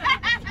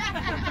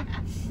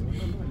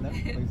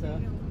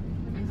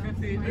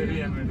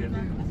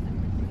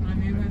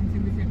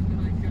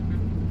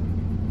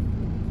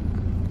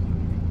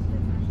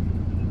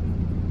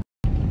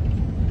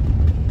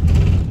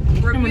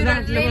 Bermuda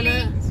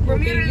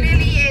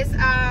Lily is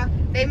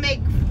they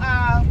make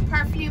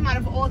perfume out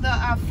of all the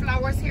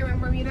flowers here in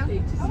Bermuda.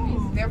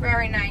 They're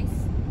very nice.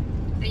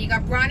 Then you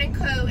got Brown &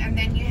 Co. and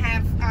then you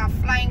have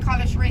Flying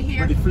Colors right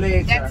here. For the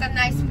flags, That's a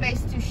nice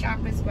place to shop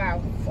as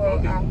well for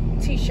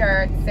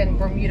t-shirts and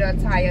Bermuda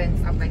attire and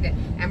stuff like that.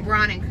 And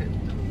Brown & Co.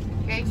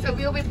 Okay, so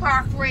we'll be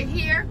parked right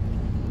here.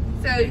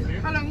 So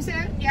how long you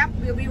said? Yep,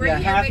 we'll be right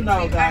here. Half an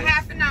hour, guys.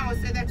 Half an hour.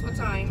 So that's what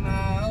time?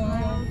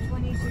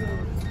 22.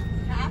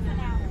 Half an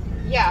hour.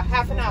 Yeah,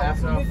 half an hour.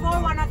 Before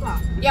 1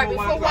 o'clock. Yeah,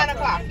 before 1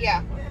 o'clock.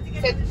 Yeah.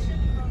 So,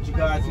 You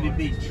guys to the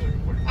beach.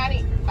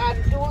 I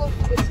do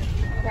this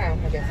crown,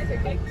 I guess.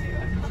 Okay.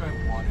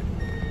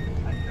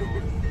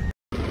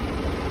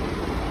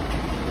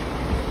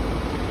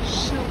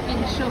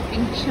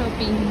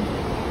 Shopping.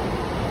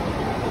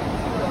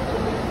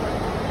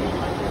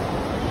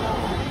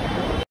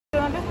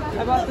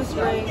 About this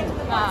ring.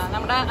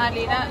 നമ്മുടെ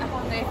അലീന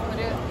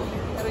ഒരു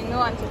ring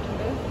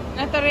വാങ്ങിച്ചിട്ടുണ്ട്.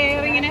 എത്ര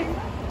റിങ്ങിന്?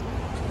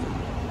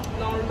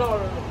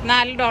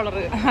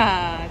 $4.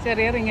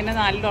 ചെറിയ റിങ്ങിന്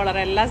 $4.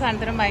 എല്ലാ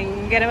സാധനത്തിനും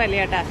ഭയങ്കര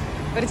വിലയാട്ടാ.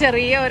 ഒരു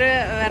ചെറിയ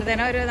വെറുതെ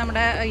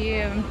നമ്മുടെ ഈ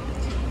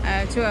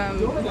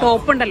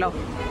ടോപ്പ് ഉണ്ടല്ലോ,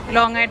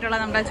 ലോങ് ആയിട്ടുള്ള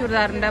നമ്മുടെ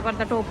ചുരിദാറിന്റെ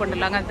പുറത്തെ ടോപ്പ്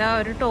ഉണ്ടല്ലോ, അങ്ങനത്തെ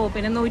ഒരു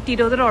ടോപ്പിന്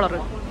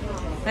 $120.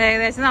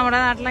 ഏകദേശം നമ്മുടെ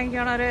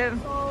നാട്ടിലേക്കാണ് ഒരു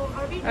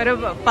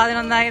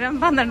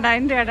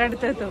 11,000-12,000 രൂപയുടെ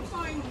അടുത്ത് എത്തും.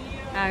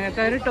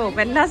 അങ്ങനത്തെ ഒരു ടോപ്പ്.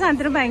 എല്ലാ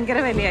സാധനത്തിനും ഭയങ്കര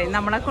വിലയായി.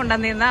 നമ്മളെ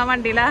കൊണ്ടുവന്നിരുന്ന ആ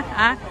വണ്ടിയിലെ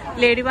ആ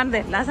ലേഡി പറഞ്ഞത്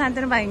എല്ലാ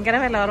സാധനത്തിനും ഭയങ്കര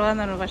വില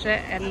കുറവാന്ന് പറഞ്ഞു. പക്ഷെ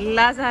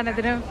എല്ലാ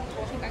സാധനത്തിനും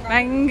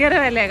ഭയങ്കര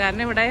വിലയാണ്.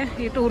 കാരണം ഇവിടെ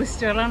ഈ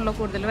ടൂറിസ്റ്റുകളാണല്ലോ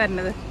കൂടുതൽ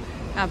വരുന്നത്.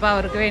 അപ്പോൾ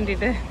അവർക്ക്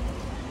വേണ്ടിയിട്ട്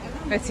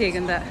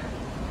വെച്ചേക്കുന്നത്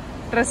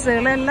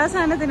ഡ്രസ്സുകൾ എല്ലാ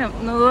സാധനത്തിനും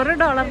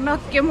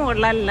 $100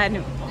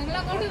 മുകളിലെല്ലാനും.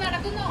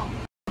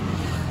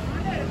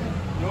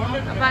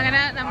 അപ്പം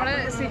അങ്ങനെ നമ്മൾ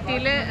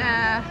സിറ്റിയിൽ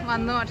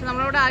വന്നു. പക്ഷെ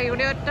നമ്മളിവിടെ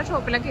ഇവിടെ ഒറ്റ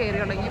ഷോപ്പിലൊക്കെ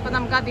കയറിയുള്ളൂ. ഇനിയിപ്പോൾ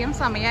നമുക്ക് അധികം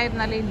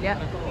സമയമായിരുന്നാലും ഇല്ല.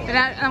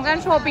 പിന്നെ നമുക്ക്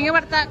ഷോപ്പിംഗ്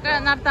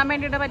നടത്താൻ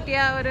വേണ്ടിയിട്ട് പറ്റിയ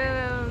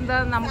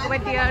നമുക്ക്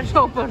പറ്റിയ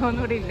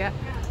ഷോപ്പുകളൊന്നും ഇവിടെ ഇല്ല.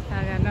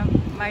 കാരണം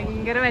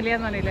ഭയങ്കര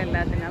വിലയാന്ന് പറഞ്ഞില്ല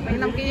എല്ലാത്തിനും.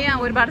 അപ്പം നമുക്ക് ഇനി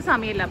ഒരുപാട്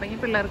സമയമില്ല. അപ്പം ഇനി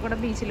പിള്ളേർക്ക് കൂടെ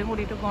ബീച്ചിലും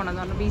കൂടിയിട്ട്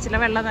പോകണമെന്ന് പറഞ്ഞു. ബീച്ചിലെ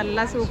വെള്ളം നല്ല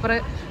സൂപ്പർ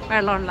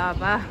വെള്ളമുള്ള.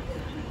 അപ്പം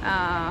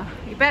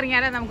ഇപ്പം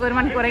ഇറങ്ങിയാലേ നമുക്ക് 1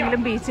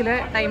 മണിക്കൂറെങ്കിലും ബീച്ചിൽ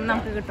ടൈം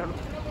നമുക്ക് കിട്ടുള്ളൂ.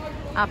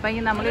 അപ്പം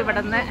ഇനി നമ്മൾ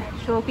ഇവിടെ നിന്ന്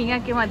ഷോപ്പിംഗ്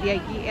ആക്കി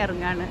മതിയാക്കി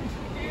ഇറങ്ങാണ്.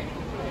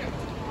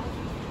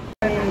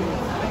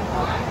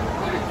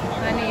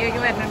 നീയൊക്കെ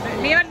വരുന്നുണ്ട്.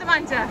 നീ വലുത്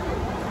വാങ്ങിച്ചാ?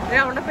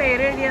 അവളുടെ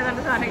പേര്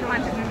എഴുതിയതുകൊണ്ട് സാധനമൊക്കെ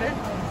വാങ്ങിച്ചിട്ടുണ്ട്.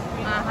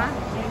 ആഹാ,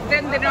 ഇത്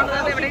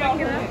എന്തിനുള്ളത്? എവിടെ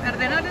കഴിക്കുന്നത്?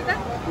 വെറുതെ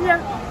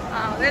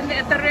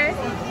എത്ര രൂപ?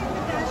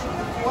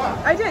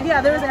 I did, yeah.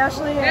 There was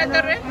actually.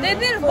 എത്ര രൂപ?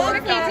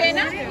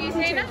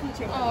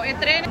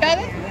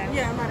 എത്രയാണ്?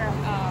 Yeah, I'm at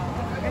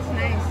That's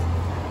nice.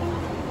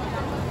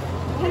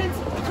 And it's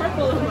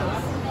purple.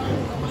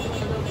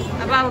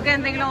 അപ്പൊ അവൾക്ക്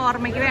എന്തെങ്കിലും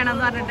ഓർമ്മയ്ക്ക്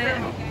വേണമെന്ന് പറഞ്ഞിട്ട്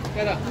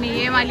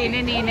നീയും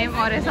അലീനയും നീനയും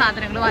ഓരോ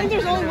സാധനങ്ങൾ I think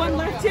there's only വാങ്ങിച്ചിട്ടുണ്ട്. one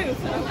left too.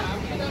 So.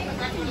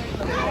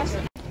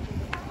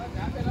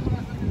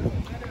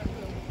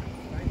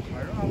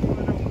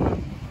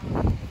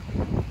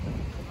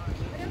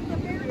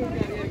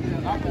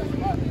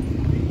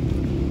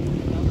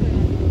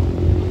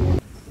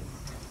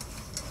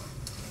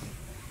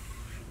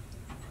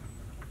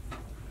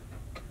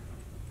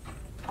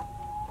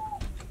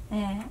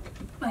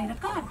 ഭയങ്കര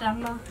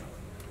കാറ്റാണല്ലോ.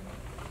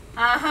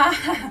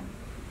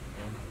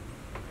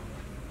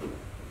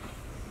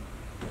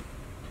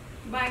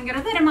 ഭയങ്കര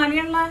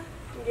തിരമാലയുള്ള.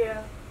 Yeah.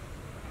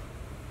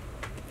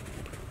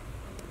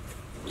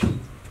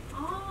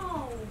 Oh.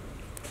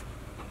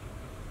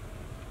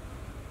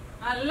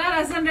 നല്ല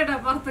രസമുണ്ട് കേട്ടോ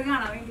പുറത്ത്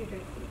കാണാൻ വേണ്ടിട്ട്.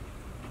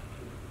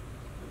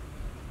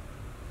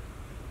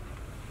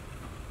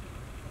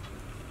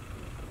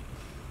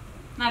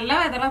 നല്ല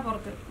വെതറാ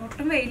പുറത്ത്,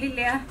 ഒട്ടും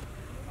വെയിലില്ല,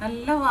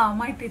 നല്ല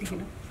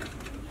വാമായിട്ടിരിക്കുന്നു.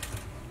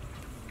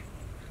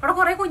 അവിടെ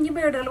കൊറേ കുഞ്ഞു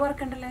ബേഡുകൾ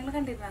പറക്കണ്ടല്ലോ, നിങ്ങൾ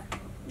കണ്ടിരുന്ന?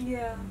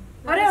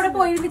 അവരെവിടെ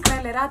പോയി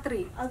നിക്കണല്ലേ രാത്രി?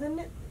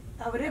 അതന്നെ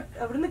അവര്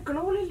അവിടെ നിക്കണ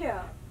പോലില്ല.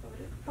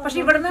 പക്ഷെ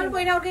ഇവിടുന്ന്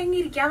പോയി അവർക്ക് ഇങ്ങനെ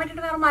ഇരിക്കാൻ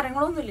വേണ്ടിട്ട് വേറെ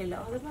മരങ്ങളൊന്നും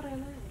ഇല്ലല്ലോ.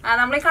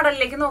 നമ്മൾ ഈ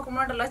കടലിലേക്ക്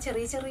നോക്കുമ്പോണ്ടല്ലോ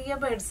ചെറിയ ചെറിയ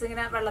ബേഡ്സ്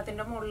ഇങ്ങനെ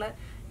വെള്ളത്തിന്റെ മുകളില്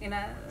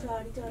ഇങ്ങനെ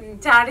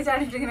ചാടി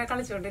ചാടിയിട്ട് ഇങ്ങനെ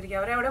കളിച്ചോണ്ടിരിക്കുക.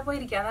 അവരെവിടെ പോയി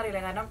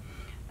ഇരിക്കാന്നറിയില്ല. കാരണം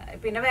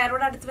പിന്നെ വേറെ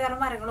ഇവിടെ അടുത്ത് വേറെ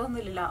മരങ്ങളൊന്നും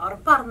ഇല്ലല്ലോ. അവർ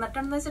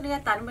പറന്നിട്ടുണ്ടെന്ന്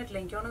വെച്ചിട്ടുണ്ടെങ്കിൽ എത്താനും പറ്റില്ല.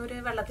 എനിക്ക് തോന്നുന്നു ഒരു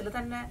വെള്ളത്തിൽ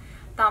തന്നെ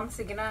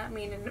താമസിക്കുന്ന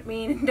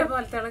മീനിന്റെ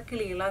പോലത്തെ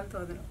കിളികളാന്ന്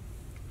തോന്നുന്നു.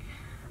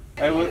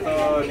 Hey, with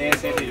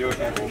Nancy and your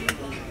temple.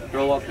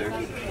 Girl up there,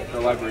 the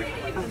library.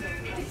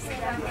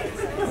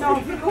 No,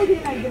 if you go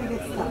there, I'm gonna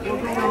get stuck.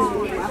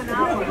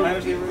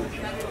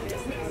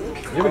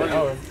 Give it an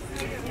hour.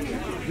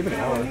 Give it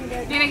an hour.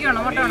 ഇതിനൊക്കെ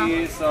വേണോ? മുട്ട വേണോ?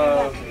 He's,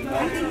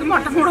 ഇത്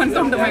മുട്ട മുഴുവൻ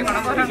തൊണ്ട്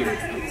പോയിക്കോണം.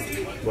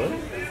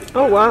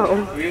 Oh wow.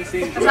 we've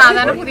seen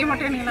സാധാരണ പുതിയ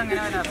മുട്ടയാണെങ്കിൽ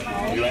അങ്ങനെ വരാറ്.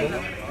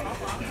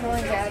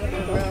 Going out of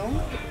the room.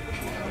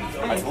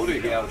 I told her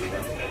to get out of the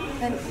room.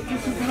 And so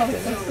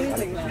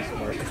sleeping.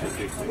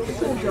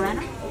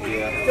 Joanna?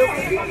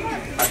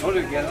 Yeah. I told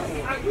her to get out.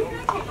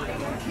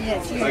 Yeah,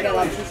 she didn't get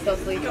up. She's still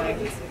sleeping.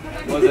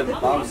 Was it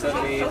Mom sent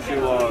me to,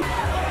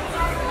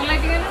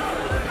 Like it?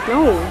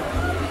 No.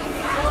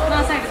 No,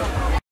 side.